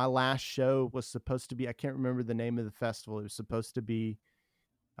my last show was supposed to be, I can't remember the name of the festival. It was supposed to be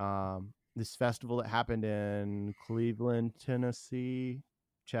this festival that happened in Cleveland, Tennessee,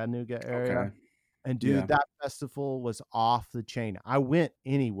 Chattanooga area. Okay. And dude, that festival was off the chain. I went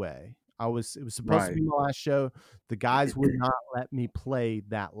anyway. It was supposed to be my last show. The guys would not let me play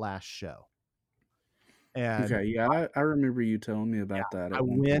that last show. And I remember you telling me about that at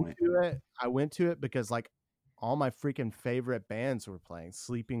one point. I went to it because like all my freaking favorite bands were playing.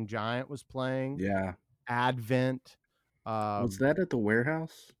 Sleeping Giant was playing. Yeah. Advent. Was that at the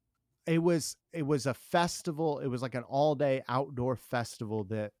warehouse? It was a festival. It was like an all-day outdoor festival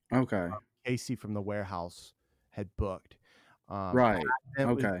that Casey from the warehouse had booked. Right.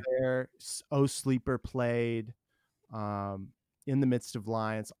 Was there. Oh Sleeper played. In the Midst of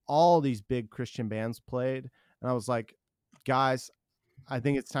Lions, all these big Christian bands played, and I was like, guys, I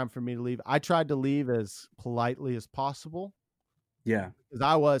think it's time for me to leave. I tried to leave as politely as possible. Yeah. Because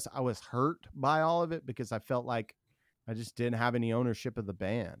I was hurt by all of it, because I felt like I just didn't have any ownership of the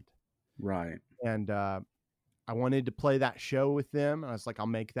band. Right. And I wanted to play that show with them. And I was like, I'll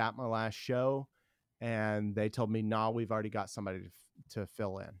make that my last show. And they told me, no, we've already got somebody to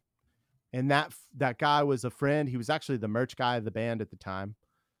fill in. And that guy was a friend. He was actually the merch guy of the band at the time.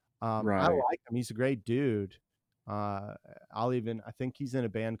 I like him. He's a great dude. I think he's in a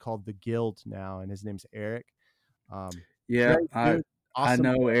band called The Guild now, and his name's Eric. Awesome. I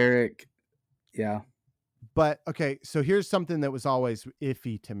know Eric. Yeah. But okay, so here's something that was always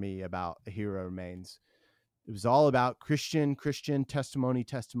iffy to me about A Hero Remains. It was all about Christian testimony,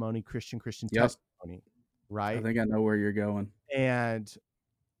 Christian testimony, right? I think I know where you're going. And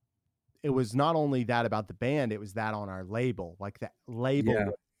it was not only that about the band, it was that on our label. Like that label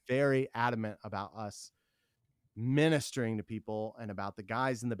was very adamant about us ministering to people and about the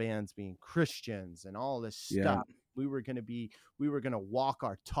guys in the bands being Christians and all this stuff. We were going to walk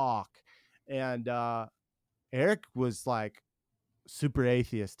our talk. And Eric was like, super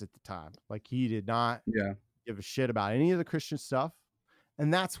atheist at the time. Like he did not Yeah. give a shit about any of the Christian stuff.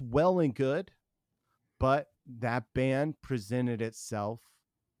 And that's well and good. But that band presented itself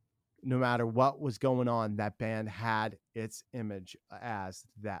no matter what was going on. That band had its image as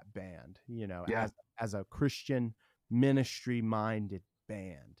that band, Yeah. as a Christian ministry minded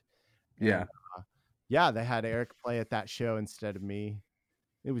band. Yeah. And yeah, they had Eric play at that show instead of me.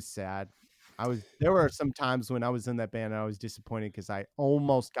 It was sad. There were some times when I was in that band and I was disappointed because I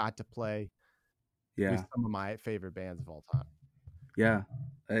almost got to play with Yeah. some of my favorite bands of all time. Yeah.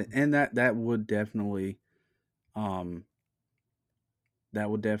 And that would definitely um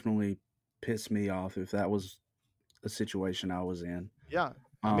piss me off if that was a situation I was in. Yeah.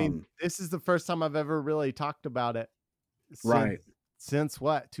 I mean, this is the first time I've ever really talked about it Right. since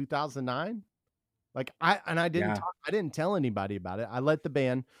what, 2009? Like I didn't tell anybody about it. I let the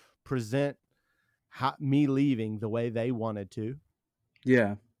band present me leaving the way they wanted to.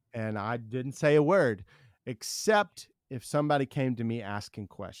 Yeah. And I didn't say a word except if somebody came to me asking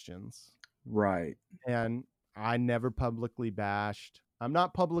questions. Right. And I never publicly bashed. I'm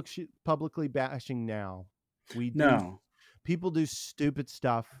not publicly bashing now. People do stupid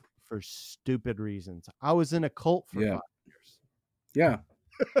stuff for stupid reasons. I was in a cult for 5 years. Yeah.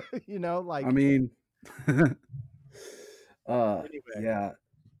 Like I mean anyway.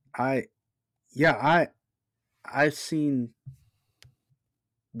 I've seen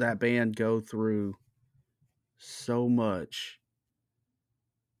that band go through so much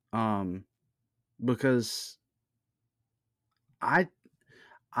because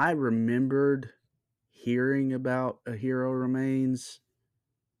I remembered hearing about A Hero Remains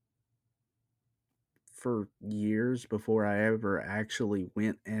for years before I ever actually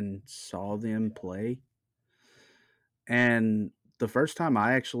went and saw them play. And the first time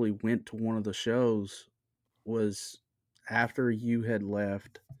I actually went to one of the shows was after you had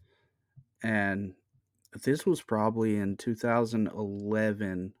left, and this was probably in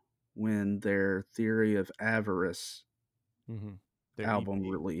 2011 when their Theory of Avarice album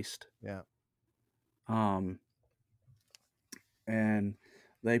released. Yeah. And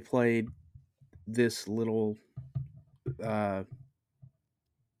they played this little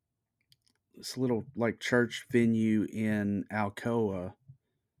like church venue in Alcoa.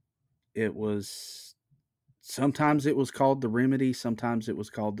 It was sometimes it was called the Remedy, sometimes it was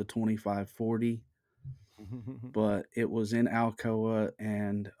called the 2540, but it was in Alcoa,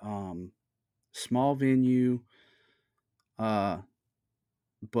 and small venue,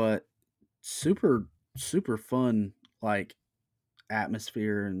 but super fun, like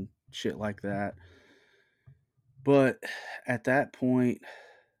atmosphere and shit like that. But at that point,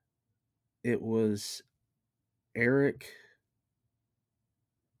 it was Eric,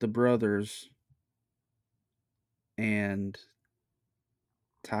 the brothers, and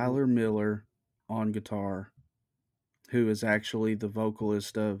Tyler Miller on guitar, who is actually the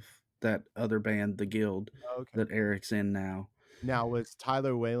vocalist of that other band, The Guild, that Eric's in now. Now, was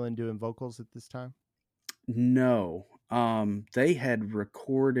Tyler Whalen doing vocals at this time? No. They had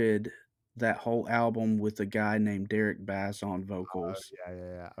recorded that whole album with a guy named Derek Bass on vocals.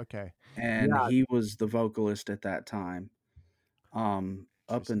 Yeah. Okay. And he was the vocalist at that time.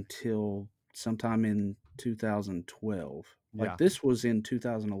 Up until sometime in 2012. Like this was in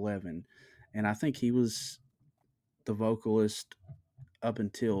 2011, and I think he was the vocalist up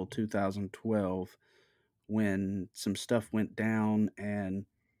until 2012 when some stuff went down. And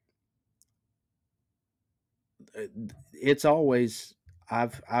it's always,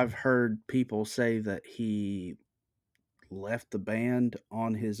 I've heard people say that he left the band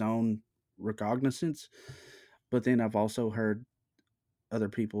on his own recognizance, but then I've also heard other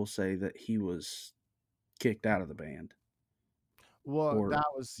people say that he was kicked out of the band. Well, or that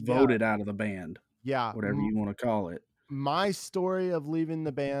was voted out of the band. Yeah, whatever you want to call it. My story of leaving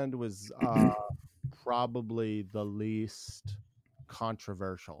the band was probably the least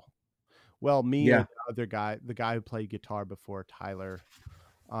controversial. Well, me and the guy who played guitar before Tyler,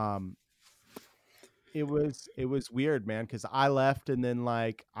 it was weird, man, because I left and then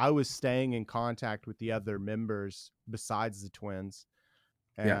like I was staying in contact with the other members besides the twins,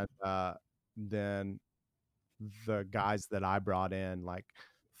 and then the guys that I brought in, like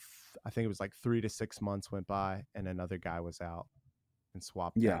I think it was like 3 to 6 months went by and another guy was out and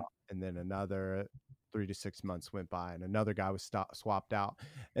swapped out, and then another 3 to 6 months went by and another guy was swapped out,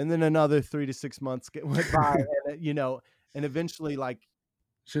 and then another 3 to 6 months went by, and and eventually, like,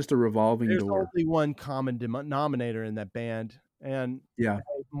 it's just a revolving door. There's only one common denominator in that band, and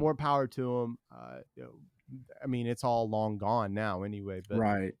more power to them. I mean, it's all long gone now anyway,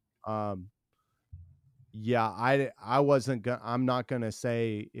 but Yeah, I wasn't gonna I'm not gonna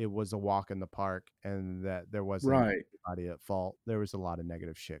say it was a walk in the park and that there wasn't Right. anybody at fault. There was a lot of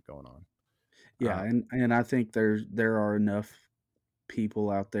negative shit going on. Yeah, and I think there are enough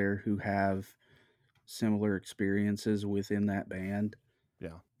people out there who have similar experiences within that band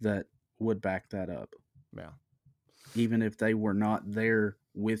Yeah, that would back that up. yeah. Even if they were not there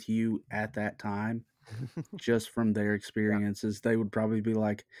with you at that time, just from their Yeah, experiences, they would probably be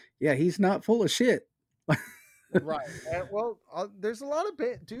like, "Yeah, he's not full of shit." right. And, well, there's a lot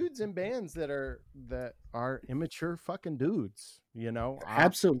of dudes in bands that are immature fucking dudes. You know,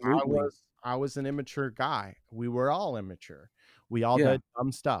 Absolutely. I was an immature guy. We were all immature. We all Yeah. did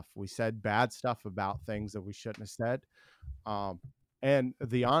dumb stuff. We said bad stuff about things that we shouldn't have said. Um, and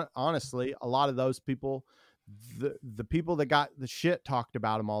honestly, a lot of those people, the people that got the shit talked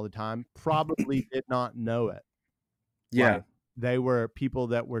about them all the time, probably did not know it. Yeah. Like, they were people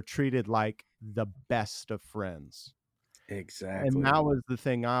that were treated like the best of friends. And Exactly. that was the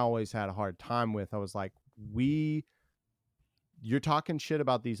thing I always had a hard time with. I was like, you're talking shit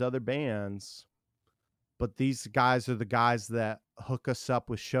about these other bands, but these guys are the guys that hook us up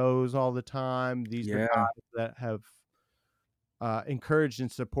with shows all the time. These are Yeah. guys that have encouraged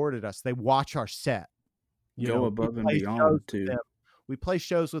and supported us. They watch our set. You Go know, above and beyond too. we play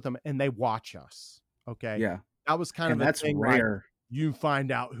shows with them and they watch us. Okay. Yeah. That was kind of And a that's thing, like, rare. you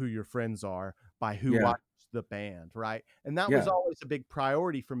find out who your friends are by who Yeah. watches the band, right? And that was Yeah. always a big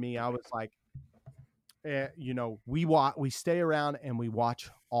priority for me. I was like, you know, we stay around and we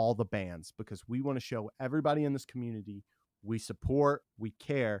watch all the bands because we want to show everybody in this community we support, we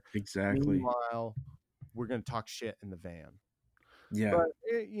care. Exactly. Meanwhile, we're going to talk shit in the van. Yeah. But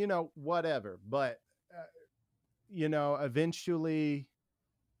you know, whatever. But you know, eventually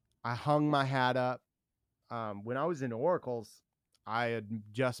I hung my hat up. When I was in Oracles, I had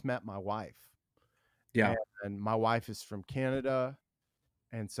just met my wife, Yeah. and my wife is from Canada.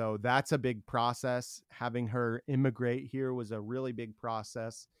 And so that's a big process. Having her immigrate here was a really big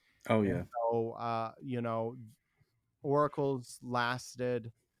process. Oh And yeah. so, you know, Oracles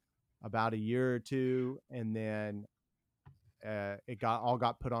lasted about a year or two, and then it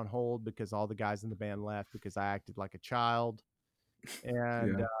got put on hold because all the guys in the band left because I acted like a child.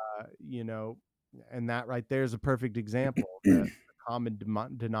 And Yeah. you know, and that right there is a perfect example. The common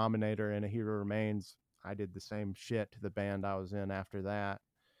denominator in A Hero Remains. I did the same shit to the band I was in after that.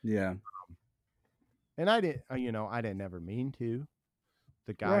 Yeah. And I didn't, you know, I didn't ever mean to.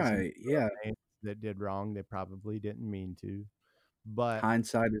 The guys in Right. Yeah. that did wrong, they probably didn't mean to. But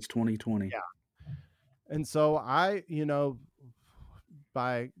Hindsight is 2020. yeah. And so I, you know,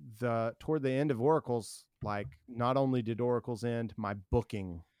 toward the end of Oracles, like, not only did Oracles end, my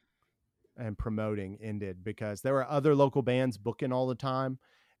booking and promoting ended because there were other local bands booking all the time.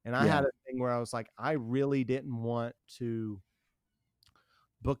 And I had Yeah. a thing where I was like, I really didn't want to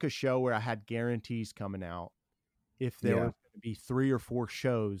book a show where I had guarantees coming out if there was Yeah. going to be 3 or 4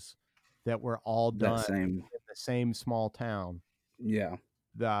 shows that were all That done same. in the same small town, Yeah.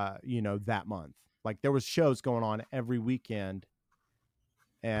 you know, that month. Like, there was shows going on every weekend,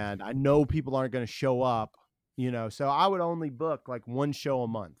 and I know people aren't going to show up, you know, so I would only book like one show a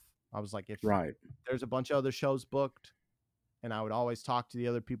month. I was like, if Right. there's a bunch of other shows booked, and I would always talk to the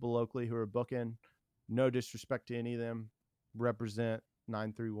other people locally who are booking. No disrespect to any of them, represent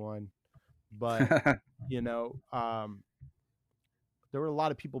 931, but you know, there were a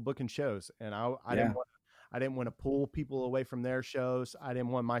lot of people booking shows, and I Yeah. didn't want to pull people away from their shows. I didn't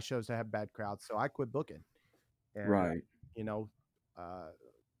want my shows to have bad crowds, so I quit booking. And Right. you know,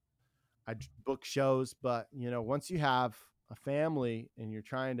 I book shows, but you know, once you have a family and you're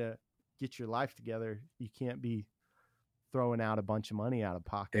trying to get your life together, you can't be throwing out a bunch of money out of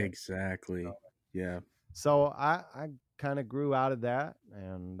pocket. Exactly. Yeah. So I kind of grew out of that,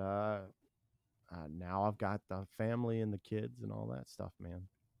 and now I've got the family and the kids and all that stuff, man.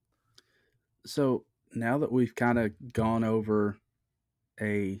 So now that we've kind of gone over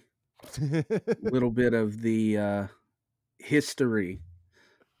a little bit of the history,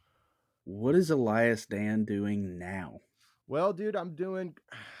 what is Elias Dan doing now? Well, dude, I'm doing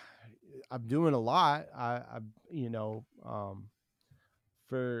a lot. You know,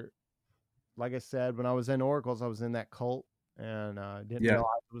 for, like I said, when I was in Oracles, I was in that cult, and didn't Yeah.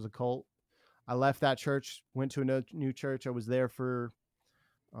 realize it was a cult. I left that church, went to a new church. I was there for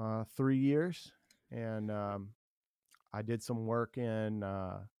 3 years, and I did some work in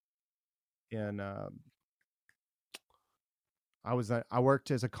I worked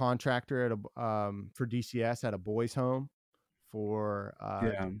as a contractor at a for DCS at a boys' home for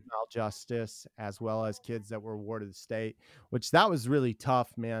Yeah. juvenile justice, as well as kids that were awarded the state, which that was really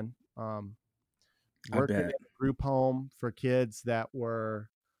tough, man. I working in bet. a group home for kids that were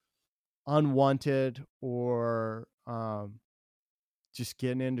unwanted or just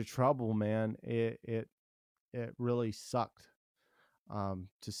getting into trouble, man. It really sucked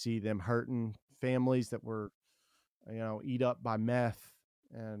to see them hurting families that were, eat up by meth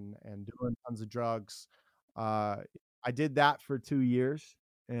and doing tons of drugs. Uh, I did that for 2 years,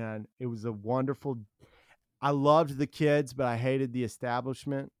 and it was a wonderful. I loved the kids, but I hated the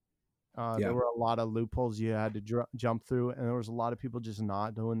establishment. There Yeah, were a lot of loopholes you had to jump through, and there was a lot of people just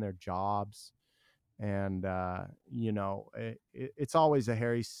not doing their jobs. And it's always a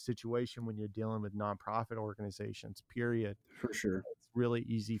hairy situation when you're dealing with nonprofit organizations. Period. for sure. It's really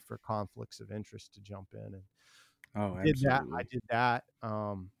easy for conflicts of interest to jump in, and Oh, did that. I absolutely. did that,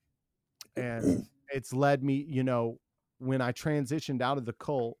 and it's led me. When I transitioned out of the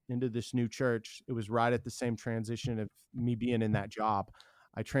cult into this new church, it was right at the same transition of me being in that job.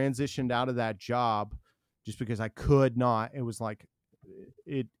 I transitioned out of that job just because I could not. It was like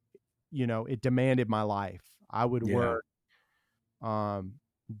it it demanded my life. I would Yeah, work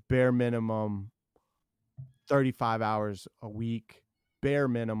bare minimum 35 hours a week, bare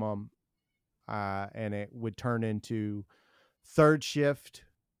minimum, and it would turn into third shift.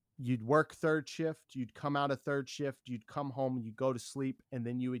 You'd work third shift, you'd come out of third shift, you'd come home, you'd go to sleep, and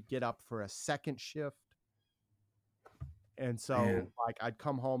then you would get up for a second shift. And so, man. like, I'd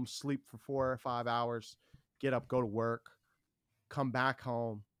come home, sleep for 4 or 5 hours, get up, go to work, come back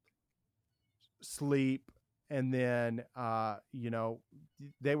home, sleep, and then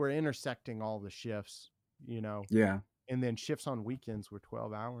they were intersecting all the shifts, Yeah, and then shifts on weekends were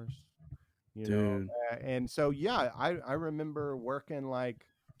 12 hours, dude. and so yeah, I remember working like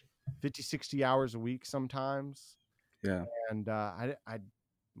 50, 60 hours a week sometimes. Yeah. And I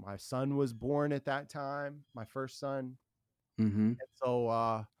my son was born at that time, my first son. Mm-hmm. And so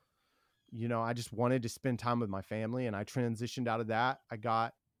I just wanted to spend time with my family, and I transitioned out of that.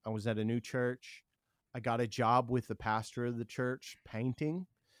 I was at a new church. I got a job with the pastor of the church painting,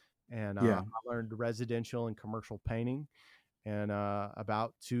 and Yeah, I learned residential and commercial painting. And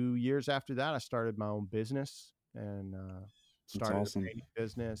about 2 years after that, I started my own business and that's started a awesome. painting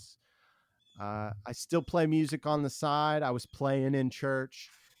business. I still play music on the side. I was playing in church,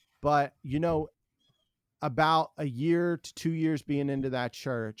 but about a year to 2 years being into that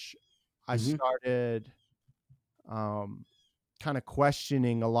church, I Mm-hmm. started kind of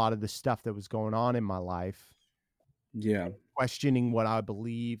questioning a lot of the stuff that was going on in my life, Yeah, questioning what I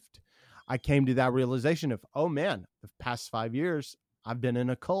believed. I came to that realization of, oh man, the past 5 years, I've been in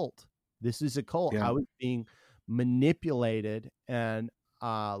a cult. This is a cult. yeah, I was being manipulated and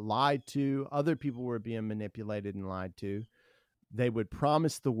lied to. Other people were being manipulated and lied to. They would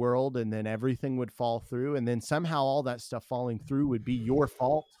promise the world, and then everything would fall through. And then somehow all that stuff falling through would be your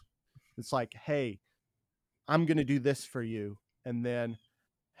fault. It's like, hey, I'm going to do this for you. And then,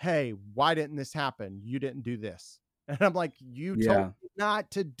 hey, why didn't this happen? You didn't do this. And I'm like, you told yeah. me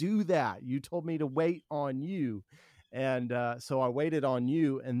not to do that. You told me to wait on you. And so I waited on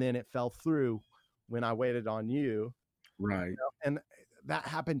you, and then it fell through when I waited on you. Right. And that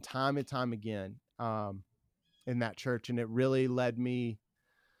happened time and time again in that church. And it really led me,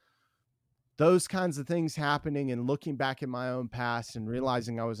 those kinds of things happening and looking back at my own past and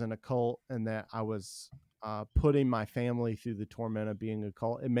realizing I was in a cult and that I was putting my family through the torment of being a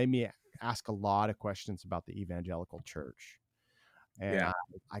cult. It made me ask a lot of questions about the evangelical church. And Yeah.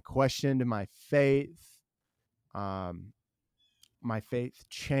 I questioned my faith. My faith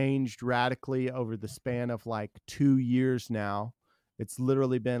changed radically over the span of like 2 years now. It's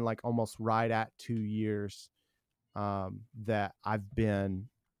literally been like almost right at 2 years that I've been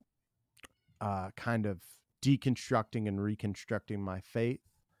kind of deconstructing and reconstructing my faith.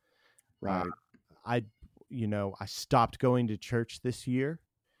 Right. I, I stopped going to church this year.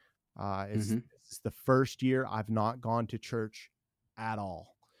 Mm-hmm. It's the first year I've not gone to church at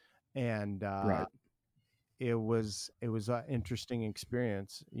all, and Right. it was an interesting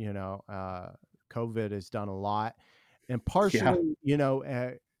experience. COVID has done a lot, and Yeah. partially,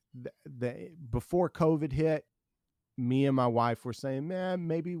 before COVID hit, me and my wife were saying, man,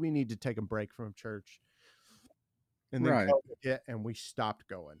 maybe we need to take a break from church. And then Right. COVID hit and we stopped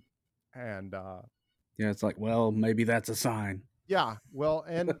going. And Yeah. It's like, well, maybe that's a sign. yeah, well,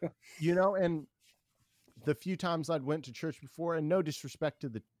 and and the few times I'd went to church before, and no disrespect to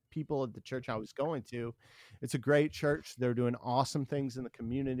the people at the church I was going to, it's a great church. They're doing awesome things in the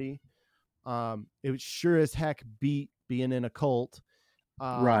community. It was sure as heck beat being in a cult.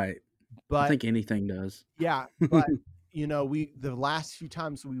 Right. I But think anything does. yeah, but the last few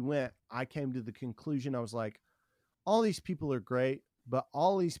times we went, I came to the conclusion, I was like, all these people are great, but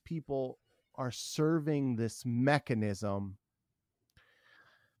all these people are serving this mechanism,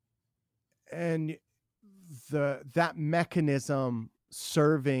 and that mechanism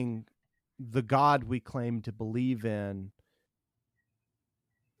serving the God we claim to believe in,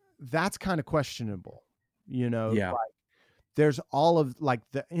 that's kind of questionable. Yeah. Like, there's all of like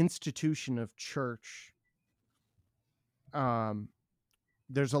the institution of church.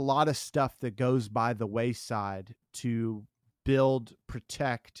 There's a lot of stuff that goes by the wayside to build,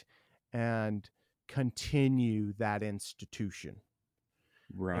 protect, and continue that institution.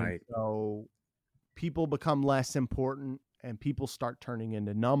 And Right. so people become less important and people start turning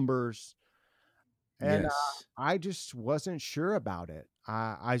into numbers. And Yes. I just wasn't sure about it.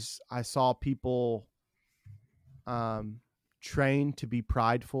 I saw people trained to be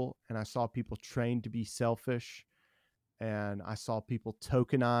prideful, and I saw people trained to be selfish, and I saw people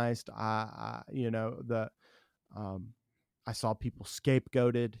tokenized. I saw people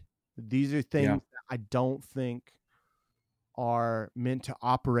scapegoated. These are Yeah. things that I don't think are meant to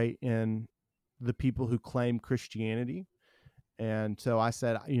operate in the people who claim Christianity. And so I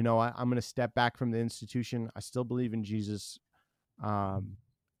said, I'm going to step back from the institution. I still believe in Jesus.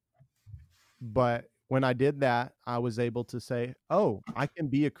 But when I did that, I was able to say, oh, I can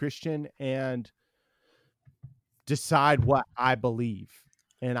be a Christian and decide what I believe.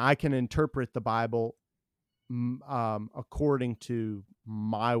 And I can interpret the Bible according to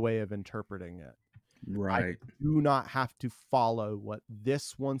my way of interpreting it. I Right. do not have to follow what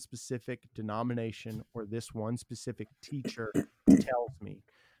this one specific denomination or this one specific teacher tells me.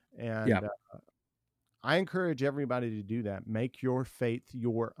 And I encourage everybody to do that. Make your faith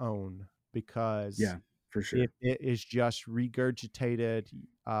your own, because Yeah, for sure. if it is just regurgitated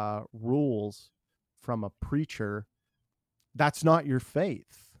rules from a preacher, that's not your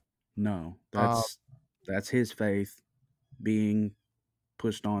faith. No, that's his faith being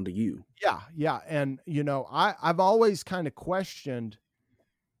pushed onto you. Yeah. And, I've always kind of questioned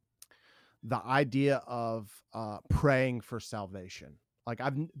the idea of praying for salvation. Like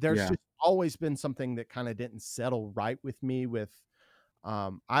there's just always been something that kind of didn't settle right with me with,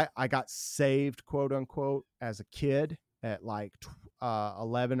 I got saved, quote unquote, as a kid at like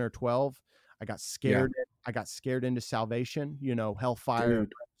 11 or 12. I got scared. Yeah. I got scared into salvation, hellfire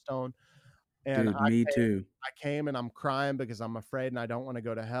and brimstone. And Dude, me too. I came and I'm crying because I'm afraid and I don't want to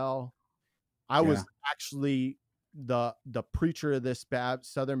go to hell. I was actually the preacher of this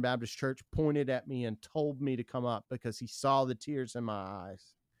Southern Baptist church pointed at me and told me to come up because he saw the tears in my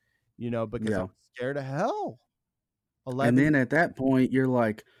eyes, because I'm scared of hell. 11. And then at that point, you're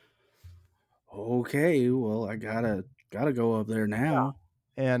like, okay, well, I gotta go up there now.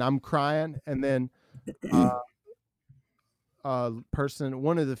 Yeah. And I'm crying, and then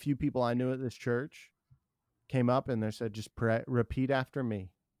one of the few people I knew at this church came up and they said, just repeat after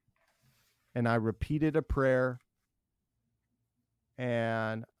me. And I repeated a prayer,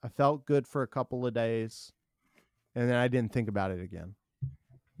 and I felt good for a couple of days, and then I didn't think about it again.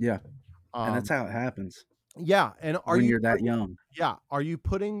 Yeah. And that's how it happens. Yeah. And when you're that young. Yeah. Are you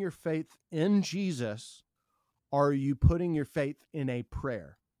putting your faith in Jesus? Or are you putting your faith in a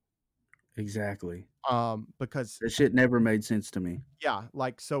prayer? Exactly. Because that shit never made sense to me. Yeah.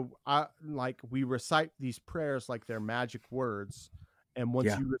 We recite these prayers like they're magic words. And once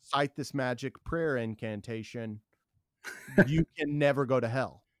you recite this magic prayer incantation, you can never go to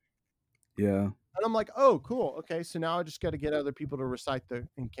hell. Yeah. And I'm like, oh, cool. Okay. So now I just got to get other people to recite the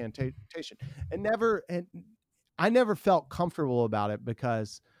incantation. And I never felt comfortable about it,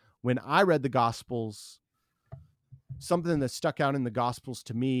 because when I read the Gospels, something that stuck out in the Gospels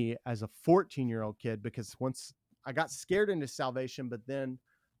to me as a 14-year-old kid, because once I got scared into salvation, but then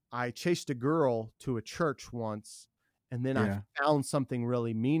I chased a girl to a church once, and then I found something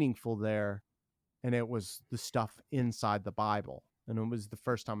really meaningful there. And it was the stuff inside the Bible. And it was the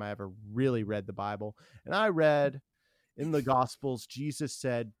first time I ever really read the Bible. And I read in the Gospels, Jesus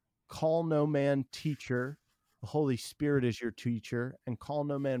said, call no man teacher, the Holy Spirit is your teacher, and call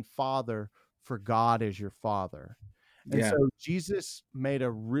no man father, for God is your father. And so Jesus made a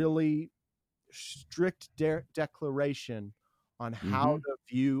really strict declaration on how to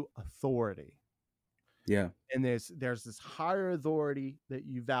view authority. Yeah. And there's this higher authority that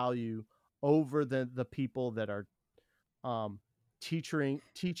you value over the people that are teaching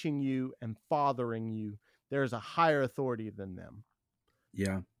you and fathering you. There's a higher authority than them.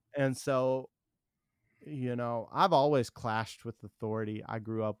 Yeah. And so, I've always clashed with authority. I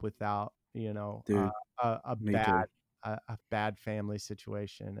grew up without, a bad family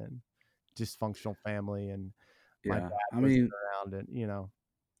situation and dysfunctional family, and my dad wasn't around, and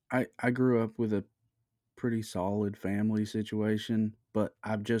I grew up with a pretty solid family situation. but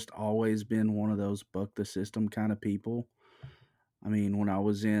I've just always been one of those buck the system kind of people. I mean, when I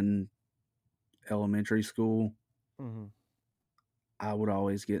was in elementary school, Mm-hmm. I would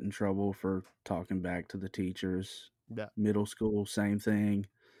always get in trouble for talking back to the teachers. Yeah. Middle school, same thing.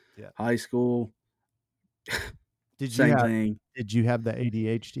 Yeah. High school, Did you same have thing. did you have the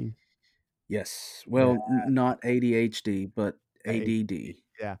ADHD? Yes. Yeah. Well, not ADHD, but ADHD. ADD.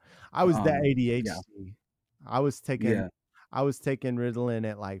 Yeah. I was the Yeah, ADHD. I was taking yeah, I was taking Ritalin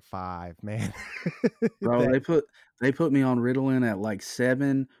at like 5, man. bro. That They put me on Ritalin at like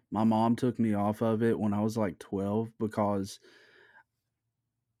 7. My mom took me off of it when I was like 12 because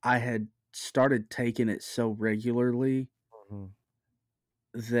I had started taking it so regularly Mhm.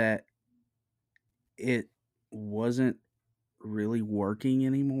 that it wasn't really working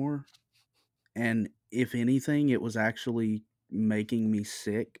anymore. And if anything, it was actually making me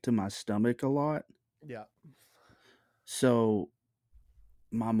sick to my stomach a lot. Yeah. So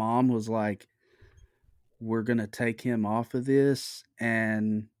my mom was like, we're going to take him off of this.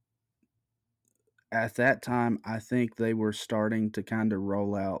 And at that time, I think they were starting to kind of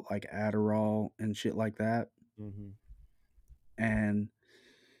roll out like Adderall and shit like that. Mhm. And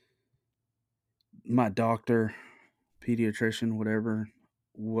my doctor, pediatrician, whatever,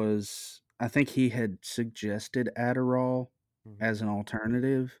 I think he had suggested Adderall Mhm. as an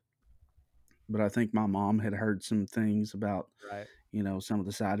alternative. But I think my mom had heard some things about, Right. some of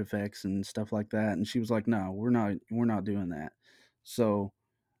the side effects and stuff like that. And she was like, no, we're not doing that. So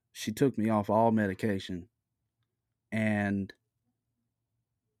she took me off all medication. And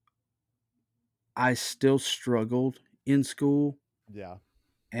I still struggled in school. Yeah.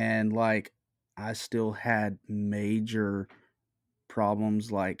 And like, I still had major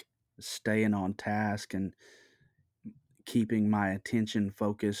problems like staying on task and keeping my attention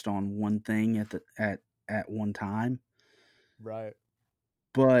focused on one thing at one time. Right.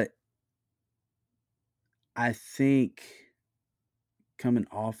 But I think coming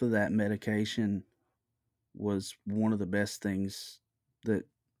off of that medication was one of the best things that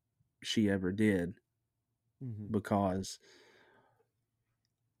she ever did Mhm. because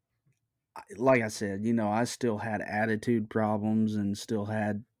like I said, I still had attitude problems and still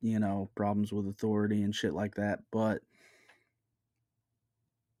had, problems with authority and shit like that, but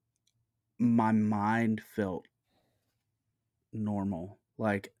my mind felt normal.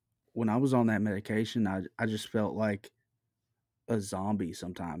 Like when I was on that medication, I just felt like a zombie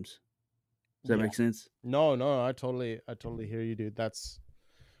sometimes. Does that Yeah. make sense? No, no, I totally hear you, dude. That's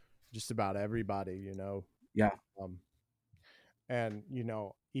just about everybody, Yeah. Um, and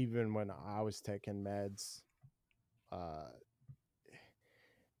even when I was taking meds, uh,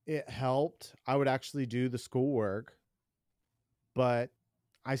 it helped. I would actually do the schoolwork, but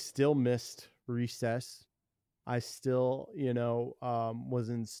I still missed recess. I still, was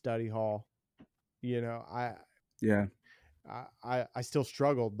in study hall. You know, I, Yeah. I still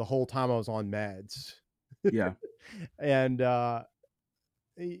struggled the whole time I was on meds, Yeah. and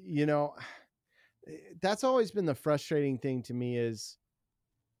you know, that's always been the frustrating thing to me is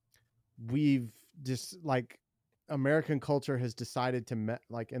we've just like American culture has decided to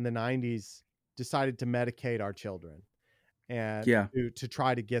like in the 90s decided to medicate our children and Yeah. to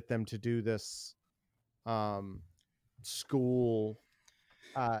try to get them to do this um school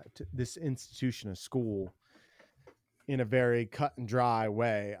this institution of school in a very cut and dry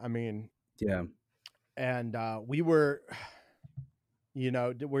way. I mean, Yeah. and we were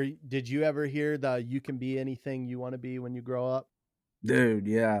did you ever hear the you can be anything you want to be when you grow up? Dude,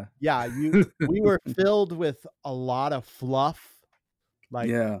 yeah. Yeah, we were filled with a lot of fluff, like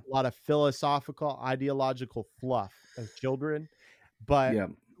Yeah. a lot of philosophical, ideological fluff as children, but Yeah.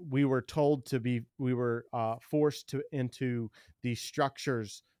 we were forced to into these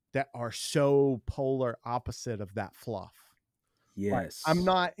structures that are so polar opposite of that fluff. Like, I'm Yes.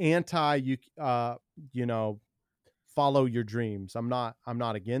 not anti you know, follow your dreams. I'm not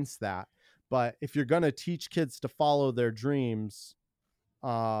against that. But if you're going to teach kids to follow their dreams,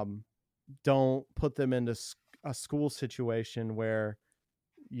 um don't put them into a school situation where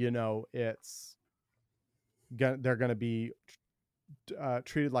it's they're going to be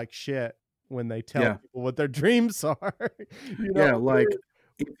treated like shit when they tell Yeah. people what their dreams are. Yeah, like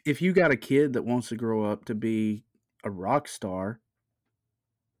if you got a kid that wants to grow up to be a rock star,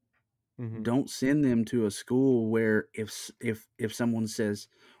 Mhm. don't send them to a school where if someone says,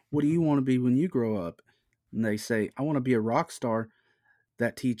 "What do you want to be when you grow up?" and they say, "I want to be a rock star,"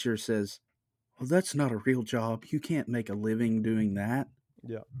 that teacher says, "Well, that's not a real job. You can't make a living doing that."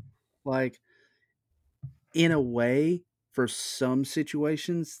 Yeah. Like in a way, for some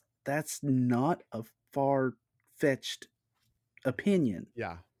situations, that's not a far-fetched opinion.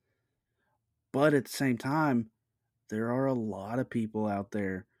 Yeah. But at the same time, there are a lot of people out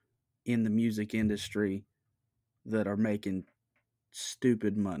there in the music industry that are making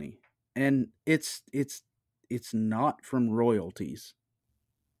stupid money. And it's not from royalties.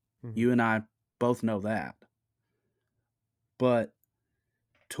 Mhm. You and I both know that. But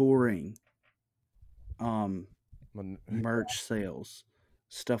touring, When- merch sales,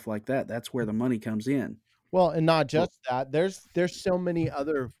 stuff like that, that's where the money comes in. Well, and not But just that. There's so many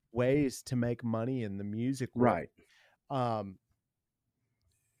other ways to make money in the music world. right. Um,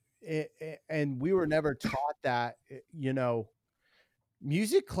 and we were never taught that. You know,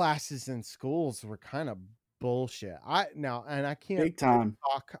 music classes in schools were kind of bullshit. I can't Big time.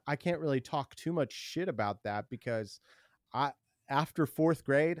 I can't really talk too much shit about that because I after fourth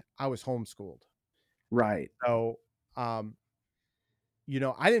grade I was homeschooled. Right. So you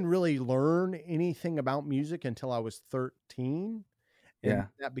know, I didn't really learn anything about music until I was 13, and Yeah.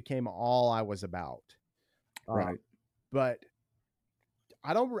 that became all I was about. Right. But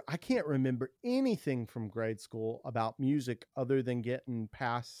I can't remember anything from grade school about music other than getting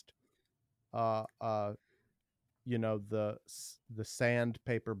past uh uh you know the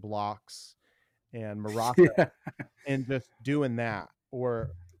sandpaper blocks and maraca Yeah. and just doing that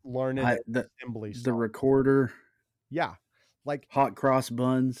or learning I an assembly the song. recorder, Yeah. Like hot cross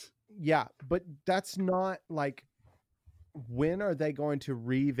buns. yeah, but that's not like when are they going to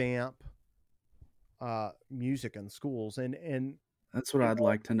revamp music in schools and That's what you I'd know,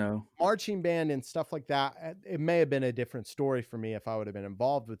 like to know. marching band and stuff like that, it may have been a different story for me if I would have been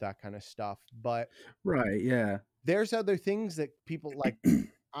involved with that kind of stuff, but Right. Yeah. there's other things that people like.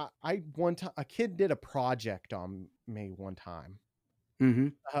 I one time a kid did a project on me one time Mm-hmm.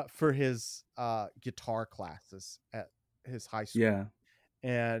 for his guitar classes at his high school, Yeah.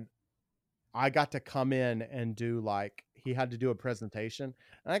 and I got to come in and do like he had to do a presentation,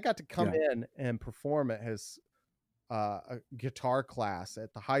 and I got to come Yeah. in and perform at his a guitar class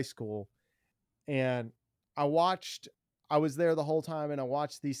at the high school, and I watched. I was there the whole time, and I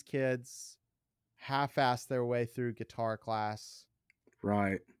watched these kids half-ass their way through guitar class,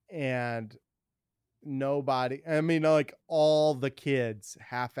 Right. and nobody. I mean, like all the kids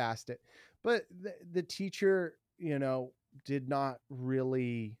half-assed it, but the teacher, you know, did not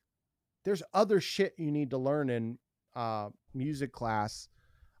really. There's other shit you need to learn in music class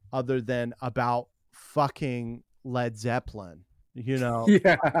other than about fucking Led Zeppelin. You know,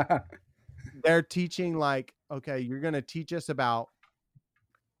 Yeah. they're teaching like, okay, you're going to teach us about,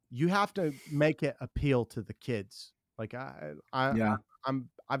 you have to make it appeal to the kids. Like Yeah.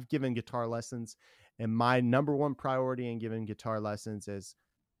 I've given guitar lessons, and my number one priority in giving guitar lessons is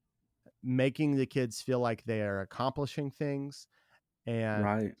making the kids feel like they are accomplishing things and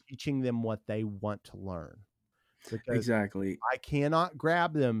Right. teaching them what they want to learn. Because Exactly. I cannot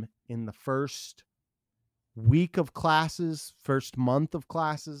grab them in the first week of classes, first month of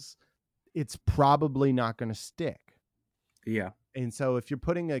classes. It's probably not going to stick. Yeah. And so if you're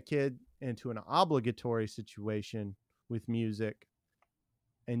putting a kid into an obligatory situation with music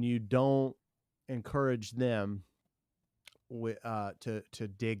and you don't encourage them to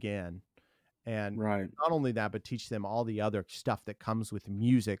dig in, and Right. not only that, but teach them all the other stuff that comes with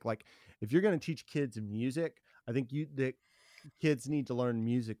music. Like if you're going to teach kids music, I think the kids need to learn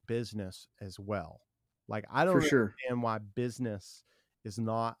music business as well. Like I don't For sure. understand why business is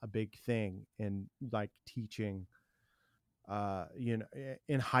not a big thing in like teaching you know,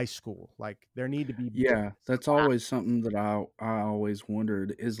 in high school. Like there need to be Yeah. business That's class always something that I always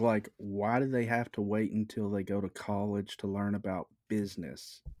wondered is like, why do they have to wait until they go to college to learn about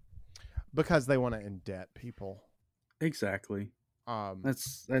business? because they want to indebt people. Exactly. Um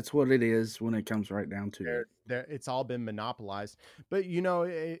That's what it is when it comes right down to it. there it's all been monopolized. But you know,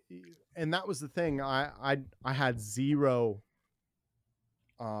 and that was the thing. I had zero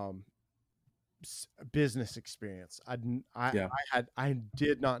um business experience. Yeah. I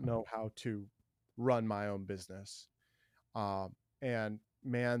did not know how to run my own business. And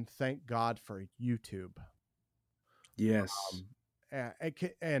man, thank God for YouTube. Yes.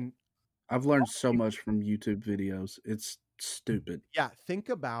 And I've learned so much from YouTube videos. It's stupid. yeah, think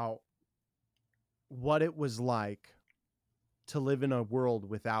about what it was like to live in a world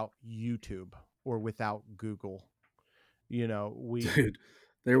without YouTube or without Google. You know, Dude,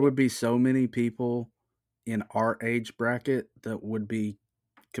 there would be so many people in our age bracket that would be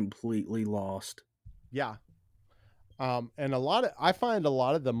completely lost. yeah. And I find a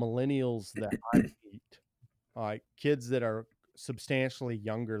lot of the millennials that I meet, like kids that are substantially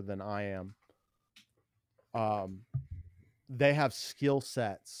younger than I am, um, they have skill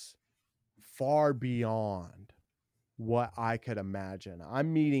sets far beyond what I could imagine.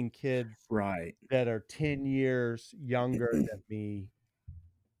 I'm meeting kids Right. that are 10 years younger than me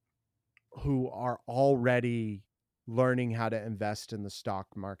who are already learning how to invest in the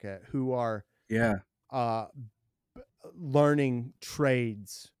stock market, who are Yeah. uh, learning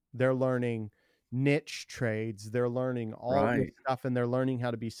trades. They're learning niche trades. They're learning all this Right. stuff, and they're learning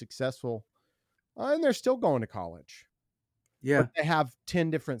how to be successful. And they're still going to college, but Yeah. they have 10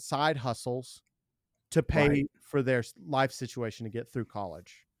 different side hustles to Right. pay for their life situation to get through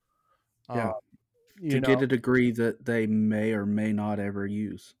college. Uh, Yeah. To you know, get a degree that they may or may not ever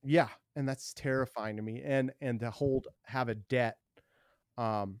use. yeah, and that's terrifying to me. And to have a debt.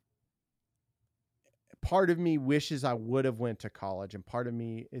 Um, Part of me wishes I would have went to college, and part of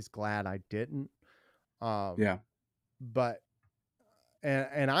me is glad I didn't. Um, Yeah. but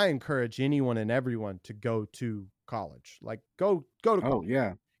and I encourage anyone and everyone to go to college. Like go to Oh, college.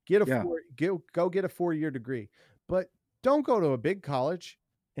 yeah. Get a Yeah. go get a 4-year degree. But don't go to a big college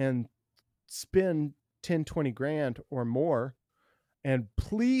and spend 10, 20 grand or more. And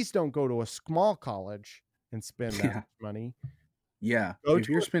please don't go to a small college and spend that Yeah. money. Yeah. Go If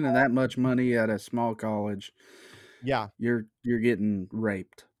to you're a spending that much money at a small college, yeah, you're getting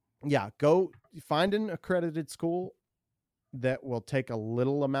raped. yeah. Go find an accredited school that will take a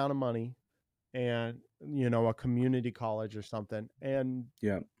little amount of money, and a community college or something, and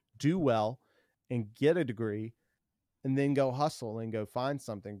Yeah. do well and get a degree, and then go hustle and go find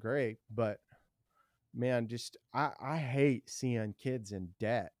something great. But man, just I hate seeing kids in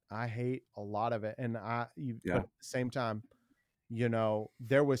debt. I hate a lot of it. And but Yeah. at the same time,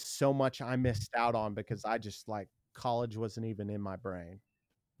 there was so much I missed out on because I just like college wasn't even in my brain,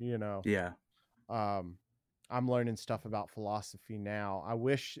 you know. Yeah. Um I'm learning stuff about philosophy now. I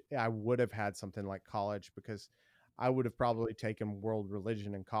wish I would have had something like college, because I would have probably taken world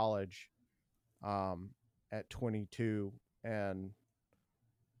religion in college um at 22, and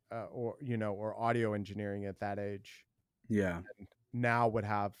or audio engineering at that age. Yeah. Now would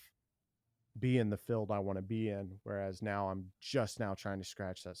have be in the field I want to be in, whereas now I'm just now trying to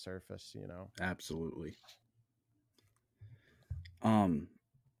scratch that surface. Absolutely. Um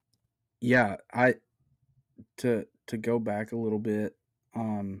yeah, I to go back a little bit,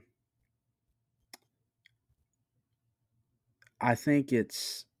 um I think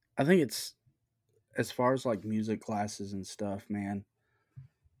it's as far as like music classes and stuff, man.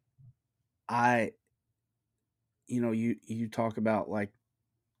 I you talk about like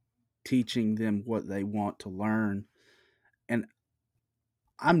teaching them what they want to learn, and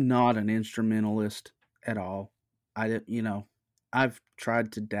I'm not an instrumentalist at all. I've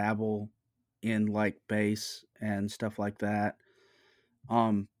tried to dabble in like bass and stuff like that.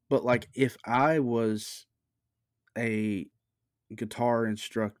 But like if I was a guitar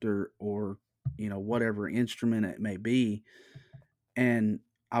instructor, or whatever instrument it may be, and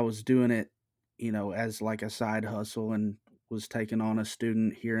I was doing it, as like a side hustle, and was taking on a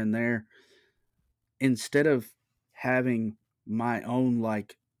student here and there, instead of having my own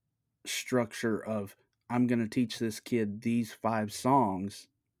like structure of, I'm going to teach this kid these 5 songs,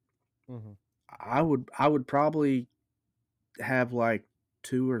 Hmm. I would probably have like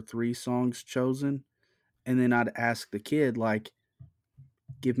 2 or 3 songs chosen, and then I'd ask the kid like,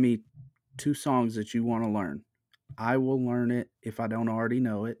 give me 2 songs that you want to learn. I will learn it if I don't already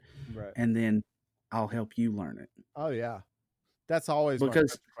know it, Right. and then I'll help you learn it. Oh yeah. That's always my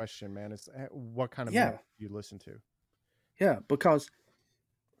Because first question, man, is what kind of yeah, music do you listen to? yeah, because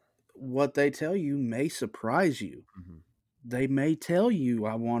what they tell you may surprise you. Hmm. They may tell you,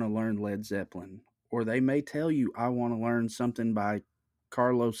 I want to learn Led Zeppelin, or they may tell you, I want to learn something by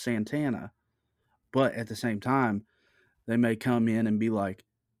Carlos Santana. But at the same time, they may come in and be like,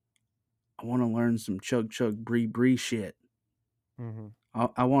 I want to learn some Chug Chug Bree Bree shit. Hmm.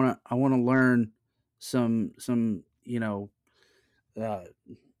 I want to learn some uh,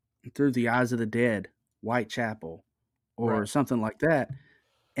 Through the Eyes of the Dead, Whitechapel, Right. or something like that.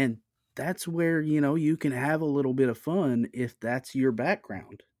 And that's where you can have a little bit of fun if that's your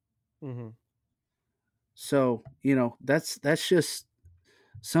background. Hmm. So that's just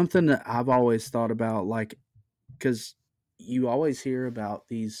something that I've always thought about, like, because you always hear about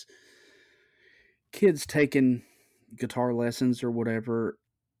these kids taking guitar lessons or whatever,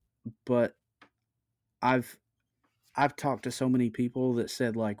 but I've I've talked to so many people that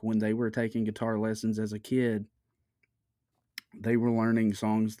said like when they were taking guitar lessons as a kid, they were learning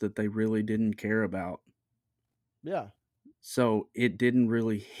songs that they really didn't care about. Yeah. So it didn't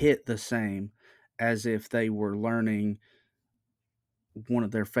really hit the same as if they were learning one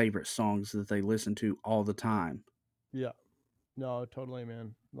of their favorite songs that they listen to all the time. Yeah. No, totally,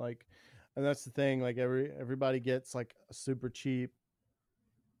 man. Like And that's the thing. Like everybody gets like a super cheap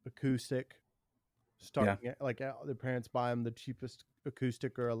acoustic Yeah. starting at, like their parents buy them the cheapest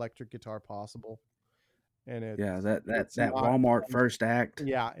acoustic or electric guitar possible, and Yeah. it's That not Walmart fun. first act.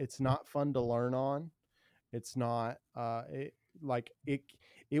 Yeah, it's not fun to learn on. It's not like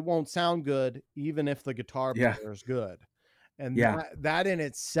it won't sound good even if the guitar Yeah. player is good, and Yeah. that in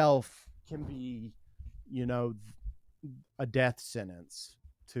itself can be, you know, a death sentence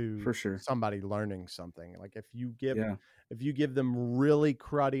to For sure. somebody learning something. Like Yeah. if you give them really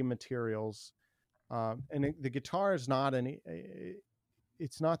cruddy materials, and the guitar is not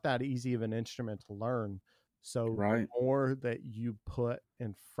it's not that easy of an instrument to learn. So the Right. more that you put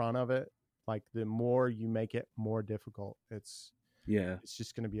in front of it, like the more you make it more difficult, Yeah. it's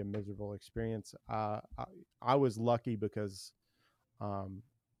just going to be a miserable experience. I was lucky because um,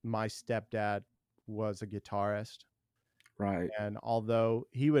 my stepdad was a guitarist, Right. and although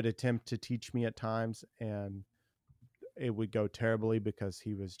he would attempt to teach me at times, and it would go terribly because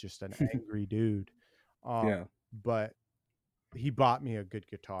he was just an angry dude. Uh, Yeah. but he bought me a good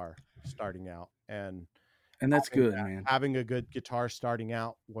guitar starting out, and And that's good, man. having a good guitar starting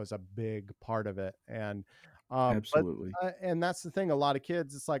out was a big part of it. And but Absolutely. and that's the thing. A lot of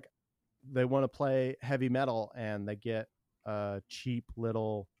kids, it's like they want to play heavy metal and they get a cheap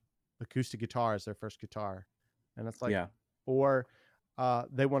little acoustic guitar as their first guitar, and it's like, Yeah. or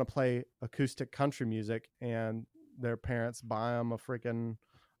they want to play acoustic country music and their parents buy them a freaking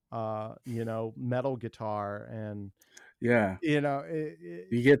metal guitar, and Yeah. you know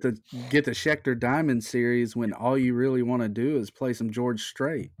You get the Schecter Diamond series when all you really want to do is play some George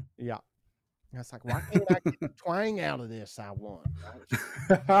Strait. yeah. It's like, why can't I get the twang out of this I want,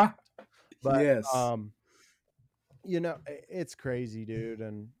 but Yes. it's crazy, dude.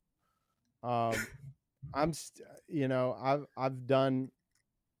 And um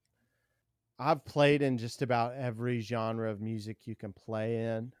I've played in just about every genre of music you can play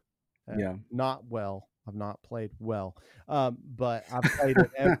in. Yeah. Not well. I've not played well, but I've played in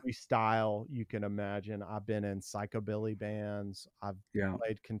every style you can imagine. I've been in psychobilly bands. I've Yeah.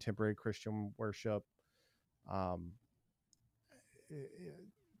 played contemporary Christian worship. Um,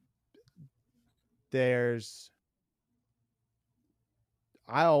 there's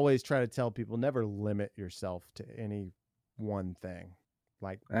I always try to tell people, never limit yourself to any one thing.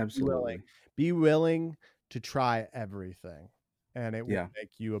 Like Absolutely. be willing to try everything, and it will Yeah.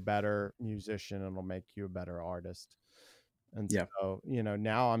 make you a better musician, and it'll make you a better artist. And Yeah. so,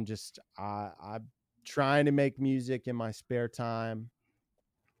 now I'm trying to make music in my spare time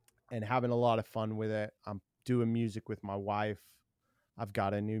and having a lot of fun with it. I'm doing music with my wife. I've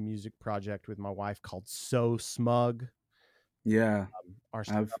got a new music project with my wife called So Smug. Yeah. Our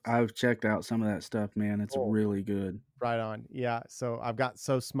I've checked out some of that stuff, man. It's Cool. really good. Right on. Yeah. So I've got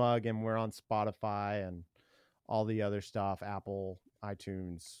So Smug, and we're on Spotify and all the other stuff, Apple,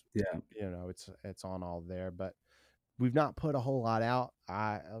 iTunes. Yeah. It's on all there, but we've not put a whole lot out.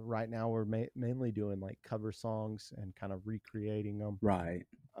 Right now we're mainly doing like cover songs and kind of recreating them. Right.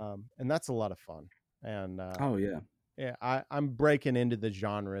 And that's a lot of fun. And Oh yeah. yeah, I'm breaking into the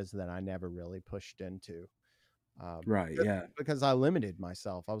genres that I never really pushed into. Right. Yeah. Because I limited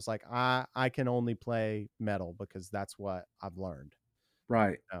myself. I was like, I can only play metal because that's what I've learned.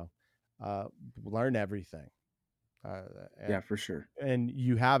 Right. Learn everything. Yeah, for sure. And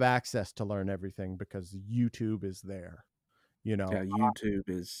you have access to learn everything because YouTube is there. Yeah, YouTube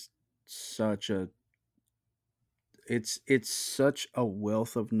is it's such a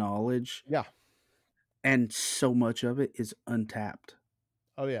wealth of knowledge. Yeah. And so much of it is untapped.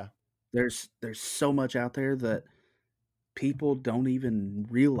 Oh yeah. There's so much out there that people don't even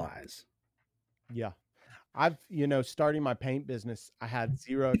realize. Yeah. I've, starting my paint business, I had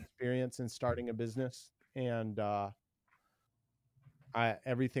zero experience in starting a business, and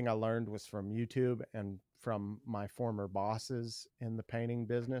everything I learned was from YouTube and from my former bosses in the painting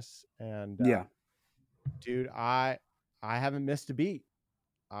business. And Yeah. dude, I haven't missed a beat.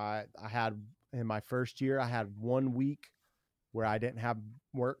 I had, in my first year, I had 1 week where I didn't have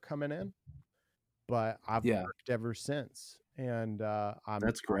work coming in, but I've worked ever since. And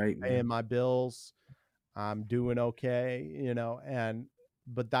That's great, paying man. my bills. I'm doing okay,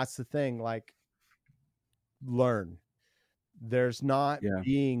 but that's the thing, like, learn. There's not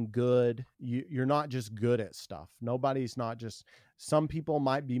being good. You're not just good at stuff. Nobody's not just, some people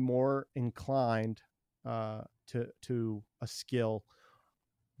might be more inclined to a skill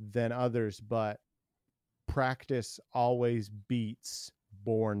than others, but practice always beats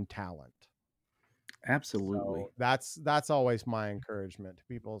born talent. Absolutely. So that's always my encouragement to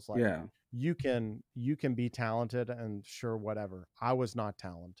people. It's like, you can be talented, and sure, whatever. I was not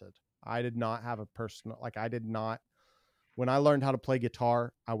talented. I did not have a personal, like I did not, when I learned how to play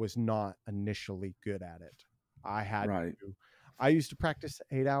guitar, I was not initially good at it. Right. I used to practice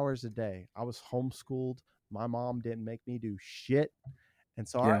 8 hours a day. I was homeschooled. My mom didn't make me do shit. And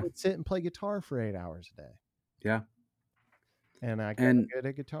so I Yeah. would sit and play guitar for 8 hours a day. Yeah. And I got And good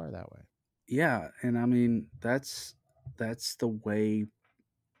at guitar that way. yeah, and I mean that's the way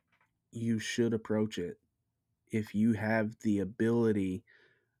you should approach it. If you have the ability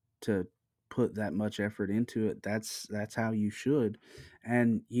to put that much effort into it, that's how you should.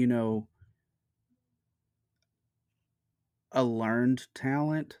 And you know, a learned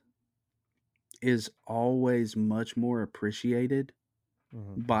talent is always much more appreciated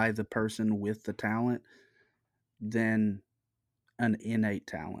by the person with the talent than an innate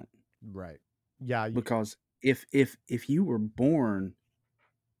talent. Right. Yeah. Because if you were born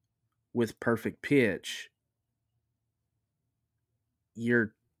with perfect pitch,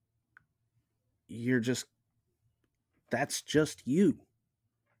 you're just, that's just you.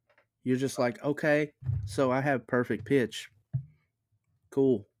 You're just like, okay, so I have perfect pitch.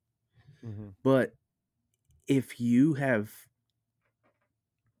 Cool. But if you have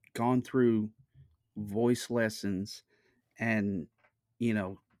gone through voice lessons and, you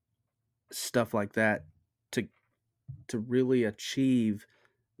know, stuff like that to really achieve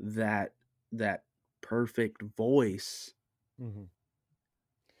that perfect voice,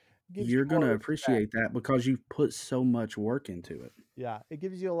 you're going to appreciate that because you've put so much work into it. Yeah, it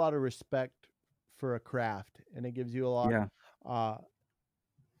gives you a lot of respect for a craft, and it gives you a lot. Yeah.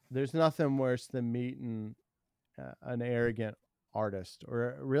 There's nothing worse than meeting an arrogant artist,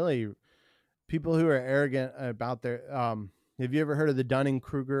 or really people who are arrogant about their. Have you ever heard of the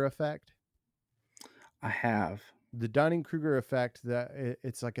Dunning-Kruger effect? I have. The Dunning-Kruger effect, that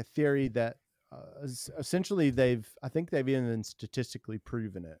it's like a theory that essentially I think they've even statistically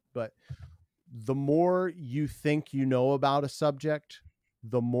proven it, but the more you think you know about a subject,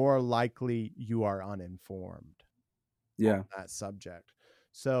 the more likely you are uninformed on that subject.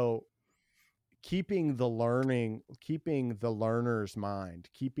 So keeping the learner's mind,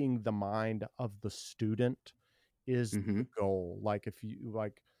 keeping the mind of the student is the goal. Like if you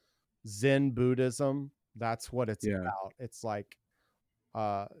like Zen Buddhism, that's what it's about. It's like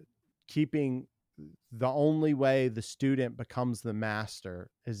keeping, the only way the student becomes the master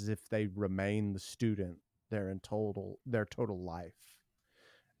is if they remain the student their total life,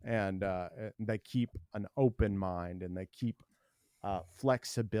 and they keep an open mind, and they keep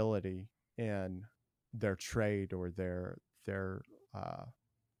flexibility in their trade or their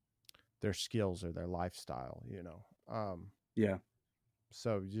skills or their lifestyle,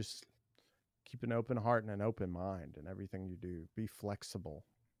 so just keep an open heart and an open mind in everything you do. Be flexible.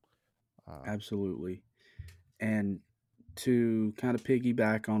 Absolutely. And to kind of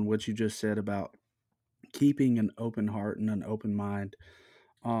piggyback on what you just said about keeping an open heart and an open mind,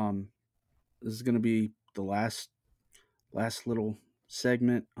 this is going to be the last little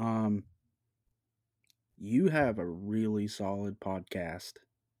segment. You have a really solid podcast.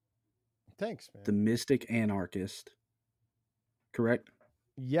 Thanks, man. The Mystic Anarchist, correct?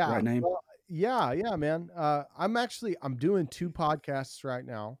 Yeah. Right name? Well, yeah, man. I'm doing 2 podcasts right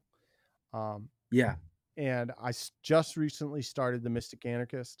now. Yeah. And I just recently started the Mystic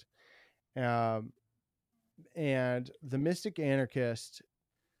Anarchist. And the Mystic Anarchist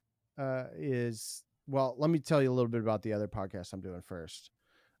is, well, let me tell you a little bit about the other podcast I'm doing first.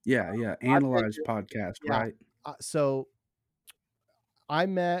 Yeah. Analyze podcast, right? So I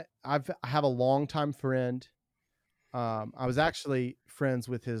have a longtime friend. I was actually friends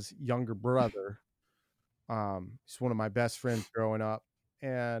with his younger brother. He's one of my best friends growing up,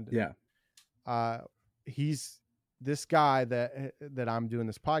 and he's this guy that I'm doing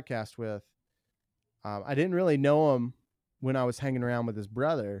this podcast with. I didn't really know him when I was hanging around with his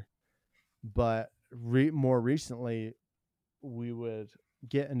brother, but more recently, we would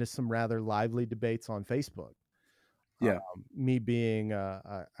get into some rather lively debates on Facebook. Me being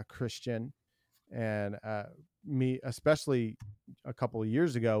a Christian, and me, especially a couple of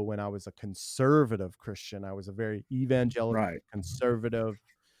years ago when I was a conservative Christian. I was a very evangelical, conservative,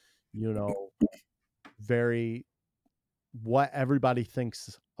 very what everybody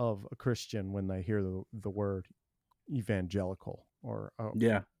thinks of a Christian when they hear the word evangelical or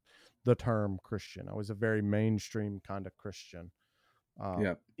the term Christian. I was a very mainstream kind of Christian,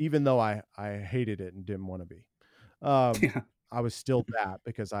 even though I hated it and didn't want to be. I was still that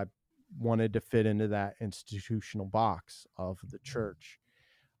because I wanted to fit into that institutional box of the church.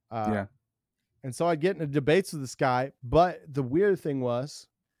 And so I'd get into debates with this guy, but the weird thing was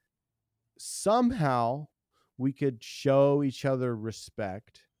somehow we could show each other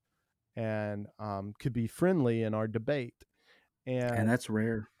respect and could be friendly in our debate. And that's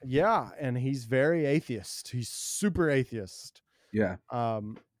rare. Yeah, and he's very atheist. He's super atheist. Yeah.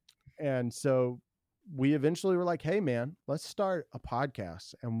 And so we eventually were like, hey, man, let's start a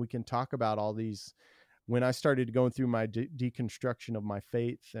podcast and we can talk about all these. When I started going through my deconstruction of my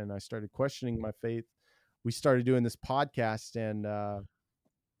faith and I started questioning my faith, we started doing this podcast, and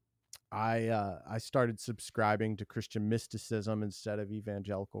I started subscribing to Christian mysticism instead of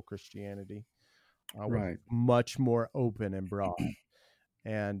evangelical Christianity, which is much more open and broad.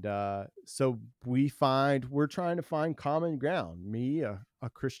 And so we're trying to find common ground. Me, a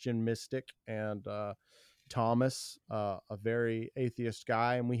Christian mystic, and Thomas, a very atheist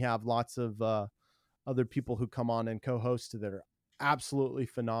guy. And we have lots of other people who come on and co-host that are absolutely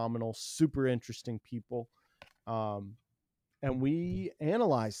phenomenal, super interesting people. And we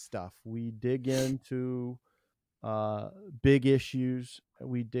analyze stuff. We dig into big issues.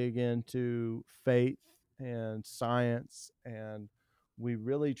 We dig into faith and science, and we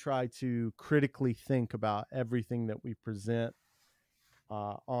really try to critically think about everything that we present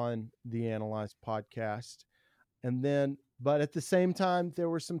on the Analyze podcast. And then, but at the same time, there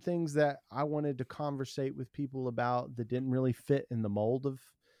were some things that I wanted to conversate with people about that didn't really fit in the mold of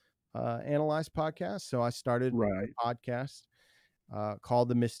Analyze podcast. So I started a podcast called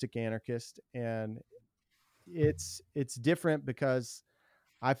The Mystic Anarchist, and it's different because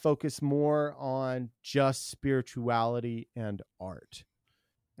I focus more on just spirituality and art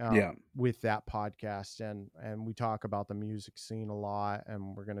with that podcast. And we talk about the music scene a lot,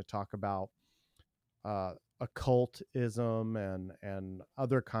 and we're going to talk about occultism and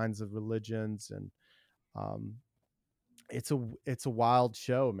other kinds of religions. And it's a wild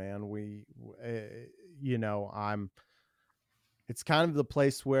show, man. It's kind of the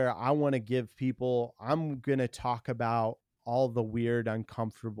place where I want to give people, I'm going to talk about all the weird,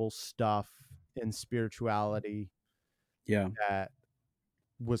 uncomfortable stuff in spirituality that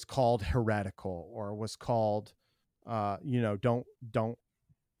was called heretical or was called, don't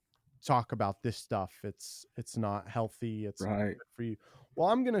talk about this stuff. It's not healthy. It's not good for you. Well,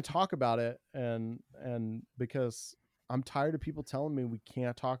 I'm going to talk about it. And because I'm tired of people telling me we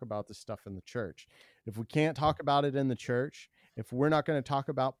can't talk about this stuff in the church. If we can't talk about it in the church, if we're not going to talk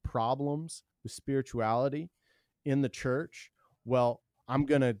about problems with spirituality in the church, well, I'm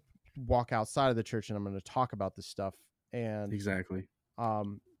going to walk outside of the church and I'm going to talk about this stuff and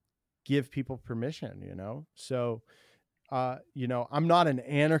give people permission, So, I'm not an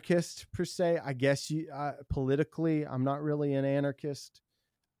anarchist per se. I guess politically, I'm not really an anarchist.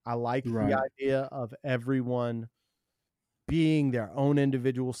 I like the idea of everyone being their own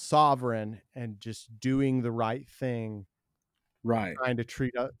individual sovereign and just doing the right thing, trying to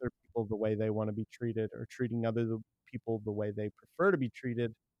treat other people the way they want to be treated or treating other people the way they prefer to be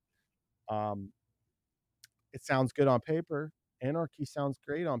treated. It sounds good on paper. Anarchy sounds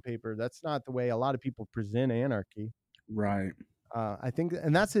great on paper. That's not the way a lot of people present anarchy. I think,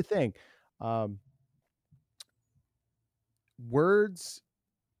 and that's the thing. Words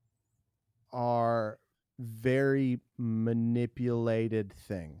are very manipulated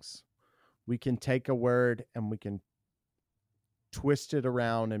things. We can take a word and we can twist it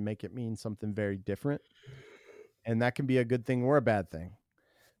around and make it mean something very different. And that can be a good thing or a bad thing.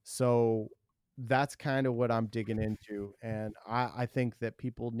 So that's kind of what I'm digging into. And I think that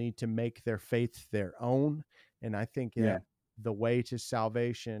people need to make their faith their own. And I think that the way to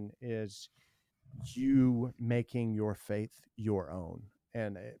salvation is you making your faith your own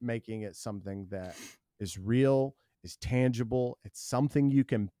and making it something that is real, is tangible. It's something you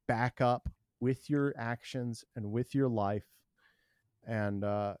can back up with your actions and with your life. And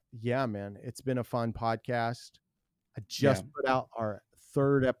man, it's been a fun podcast. I just put out our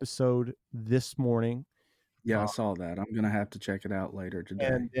 3rd episode this morning. I saw that. I'm going to have to check it out later today.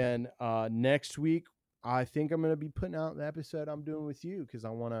 And then next week, I think I'm going to be putting out the episode I'm doing with you because I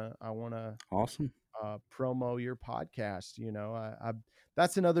want to awesome promo your podcast.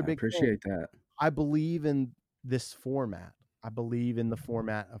 That's another big appreciate thing. That. I believe in this format. I believe in the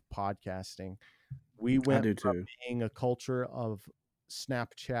format of podcasting. We went from being a culture of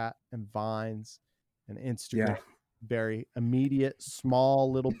Snapchat and Vines and Instagram, very immediate,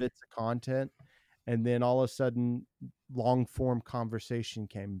 small little bits of content. And then all of a sudden, long form conversation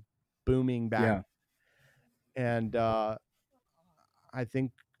came booming back. And I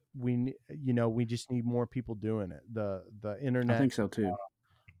think we just need more people doing it. The internet, I think so too.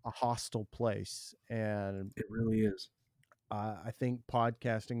 A hostile place, and it really is. I think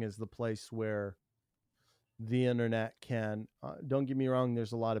podcasting is the place where the internet can. Don't get me wrong.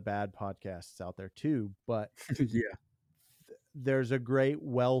 There's a lot of bad podcasts out there too, but there's a great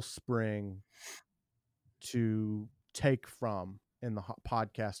wellspring to take from in the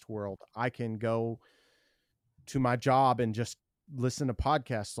podcast world. I can go to my job and just listen to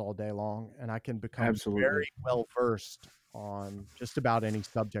podcasts all day long, and I can become Absolutely. very well versed on just about any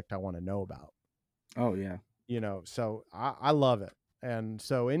subject I want to know about. Oh yeah. So I love it. And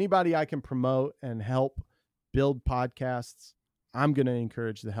so anybody I can promote and help build podcasts, I'm going to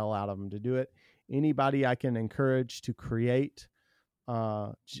encourage the hell out of them to do it. Anybody I can encourage to create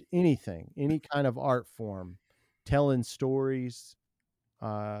anything, any kind of art form, telling stories,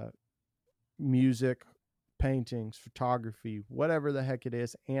 music, paintings, photography, whatever the heck it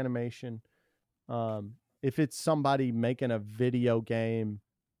is, animation. If it's somebody making a video game,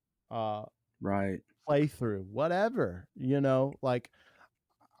 Right. playthrough, whatever, like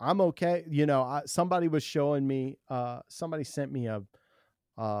I'm okay. Somebody was showing me, somebody sent me a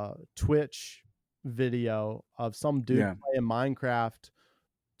Twitch video of some dude playing Minecraft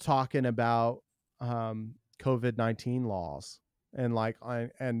talking about COVID-19 laws and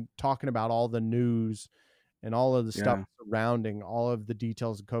and talking about all the news and all of the stuff surrounding all of the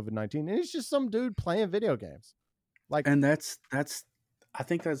details of COVID-19. And it's just some dude playing video games. And that's I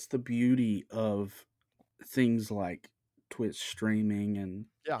think that's the beauty of things like Twitch streaming and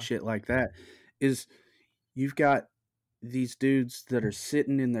shit like that, is you've got these dudes that are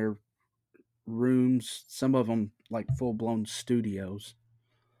sitting in their rooms, some of them like full-blown studios,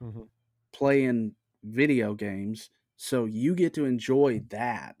 playing video games. So you get to enjoy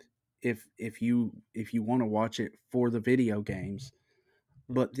that if you want to watch it for the video games.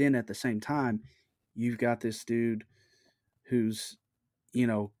 But then at the same time, you've got this dude who's,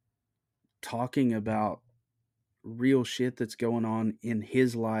 talking about real shit that's going on in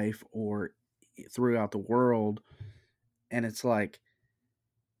his life or throughout the world. And it's like,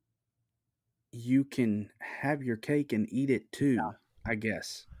 you can have your cake and eat it too, I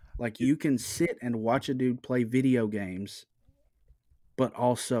guess. Like, you can sit and watch a dude play video games, but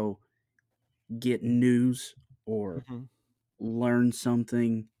also get news or learn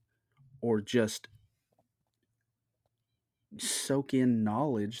something or just soak in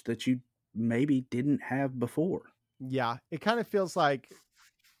knowledge that you maybe didn't have before. Yeah, it kind of feels like,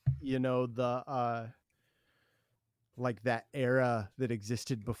 the like that era that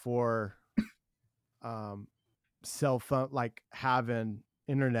existed before cell phone, like having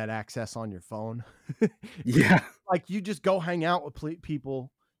internet access on your phone. Yeah. Like you just go hang out with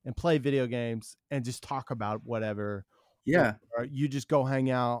people and play video games and just talk about whatever. Yeah. Or you just go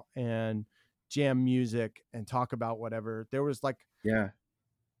hang out and jam music and talk about whatever. There was like,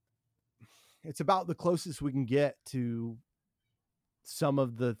 it's about the closest we can get to some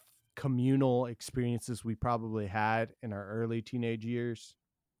of the communal experiences we probably had in our early teenage years.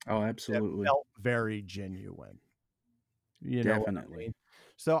 Oh, absolutely. That felt very genuine. Definitely. I mean?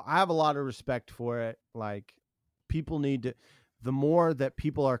 So I have a lot of respect for it. Like, people need to, the more that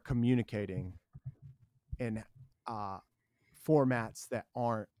people are communicating in formats that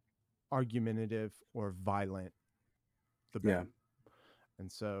aren't argumentative or violent, the better.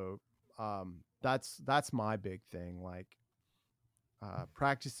 And so that's my big thing. Like,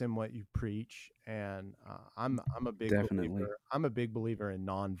 practicing what you preach, and I'm a big believer. I'm a big believer in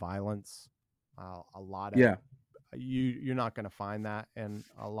nonviolence. A lot of you're not going to find that in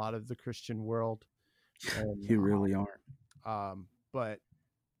a lot of the Christian world. And, you really aren't. But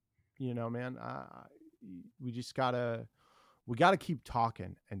man, we just gotta keep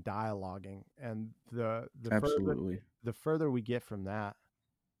talking and dialoguing, and the further we get from that,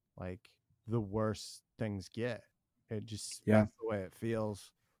 like, the worse things get. It just, that's the way it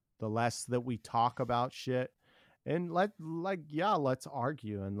feels. The less that we talk about shit, and let's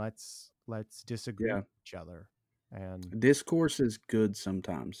argue and let's disagree with each other. And discourse is good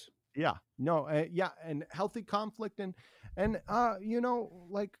sometimes. And healthy conflict, and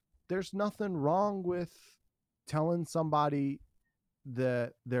like, there's nothing wrong with telling somebody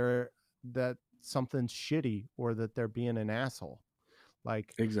that something's shitty or that they're being an asshole.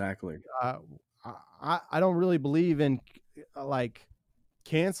 Like, exactly. I don't really believe in like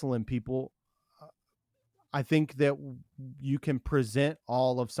canceling people. I think that you can present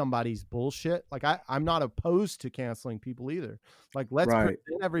all of somebody's bullshit. Like, I'm not opposed to canceling people either. Like, let's present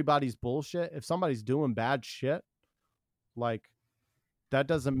everybody's bullshit. If somebody's doing bad shit, like, that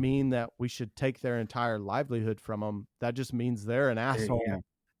doesn't mean that we should take their entire livelihood from them. That just means they're an asshole,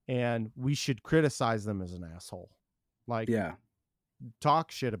 and we should criticize them as an asshole. Like, talk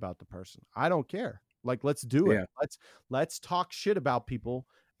shit about the person. I don't care. Like, let's do it. Let's talk shit about people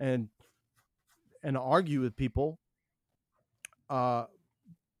and argue with people. But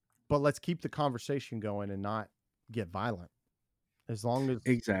let's keep the conversation going and not get violent. As long as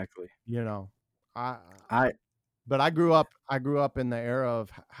Exactly. you know, I. I But I grew up in the era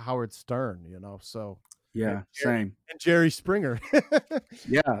of Howard Stern, so and yeah, Jerry same. and Jerry Springer.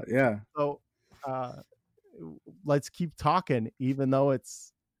 Yeah, yeah, So uh, let's keep talking, even though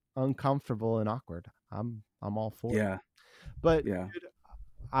it's uncomfortable and awkward. I'm all for it. yeah, But yeah. dude,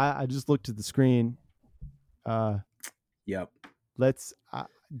 I just looked at the screen. Uh, Yep. let's.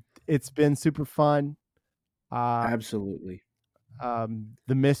 It's been super fun. Uh, Absolutely.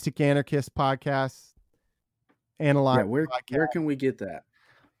 the Mystic Anarchist podcast, Analyze Yeah, where podcast. can we get that?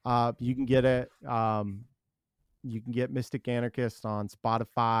 You can get it. You can get Mystic Anarchist on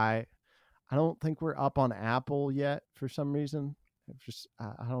Spotify. I don't think we're up on Apple yet for some reason. It's just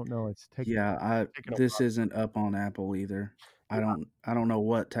I don't know. It's taking Yeah, taking a this isn't up on Apple either. while. I don't know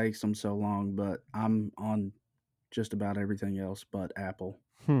what takes them so long, but I'm on just about everything else but Apple.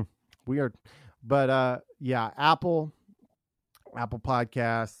 Weird, but yeah, Apple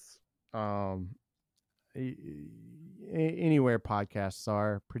Podcasts, um, anywhere podcasts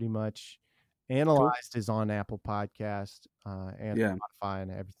are pretty much. Cool. Analyzed is on Apple Podcast and Yeah. Spotify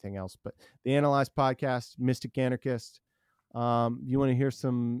and everything else. But the Analyzed podcast, Mystic Anarchist. You want to hear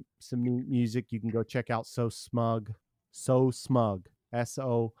some new music? You can go check out So Smug, SoSmug.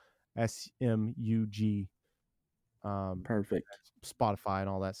 Perfect. Spotify and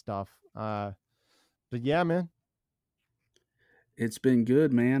all that stuff. But yeah, man. It's been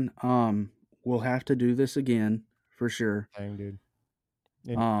good, man. We'll have to do this again for sure. Dang, dude.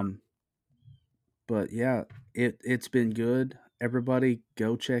 But yeah, it's been good. Everybody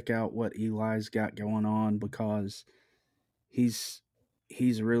go check out what Eli's got going on because he's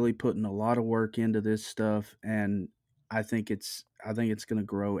really putting a lot of work into this stuff, and I think it's going to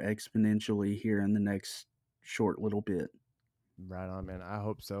grow exponentially here in the next short little bit. Right on, man. I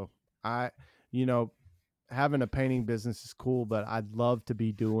hope so. I, you know, having a painting business is cool, but I'd love to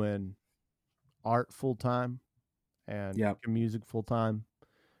be doing art full time and Yep. music full time,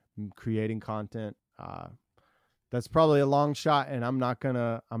 creating content. That's probably a long shot, and I'm not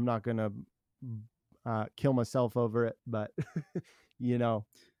gonna kill myself over it. But you know,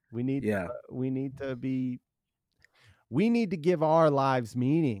 we need Yeah. we need to give our lives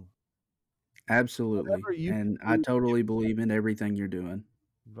meaning. Absolutely. Whatever you And can I do, totally believe in everything you're doing.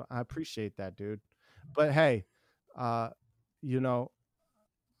 I appreciate that, dude. But hey, uh, you know,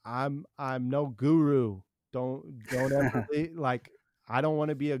 I'm no guru. Don't ever be like I don't want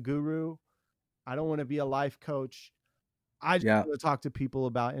to be a guru. I don't want to be a life coach. I just Yeah. want to talk to people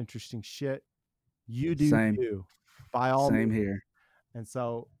about interesting shit. You do Same. you, by all Same means. here. And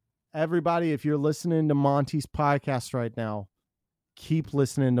so, everybody, if you're listening to Monty's podcast right now, keep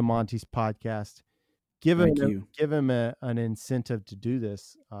listening to Monty's podcast. Give him an incentive to do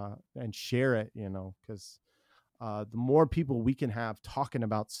this and share it. Because the more people we can have talking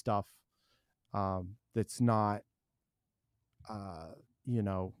about stuff that's not,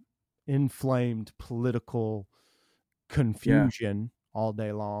 inflamed political confusion all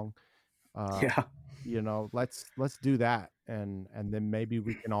day long. Yeah. Let's do that, and then maybe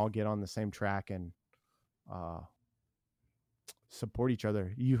we can all get on the same track and support each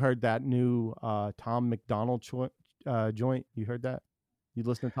other. You heard that new Tom McDonald joint? You heard that? You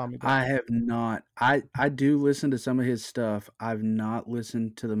listen to Tom McDonald? I have not. I do listen to some of his stuff. I've not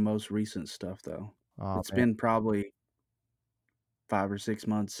listened to the most recent stuff though. Oh, It's man. been probably 5 or 6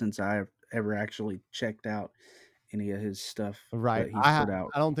 months since I've ever actually checked out any of his stuff Right. that he's put out.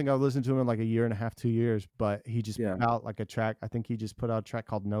 I don't think I've listened to him in like a year and a half, 2 years, but he just Yeah. put out like a track. I think he just put out a track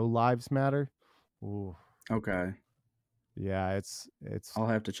called No Lives Matter. Ooh. Okay. Yeah, it's I'll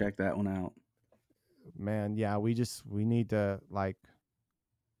have to check that one out. Man, yeah, we need to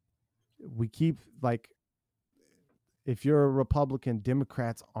we keep if you're a Republican,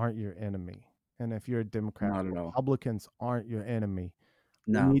 Democrats aren't your enemy. And if you're a Democrat, Not at all. Republicans aren't your enemy.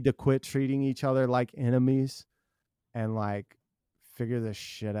 No. We need to quit treating each other like enemies and figure this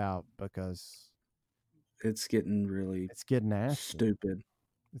shit out because it's getting nasty. Stupid.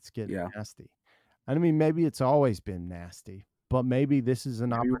 It's getting nasty. I mean, maybe it's always been nasty, but maybe this is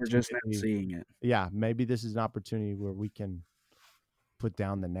an opportunity. We're just now seeing it. Yeah, maybe this is an opportunity where we can put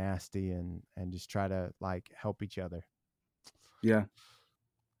down the nasty and just try to help each other. Yeah.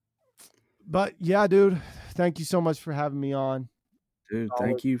 But yeah, dude, thank you so much for having me on. Dude,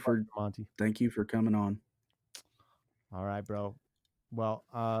 thank you for Monty. Thank you for coming on. All right, bro. Well,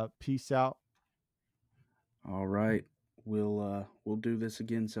 peace out. All right. We'll do this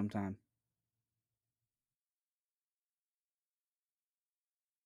again sometime.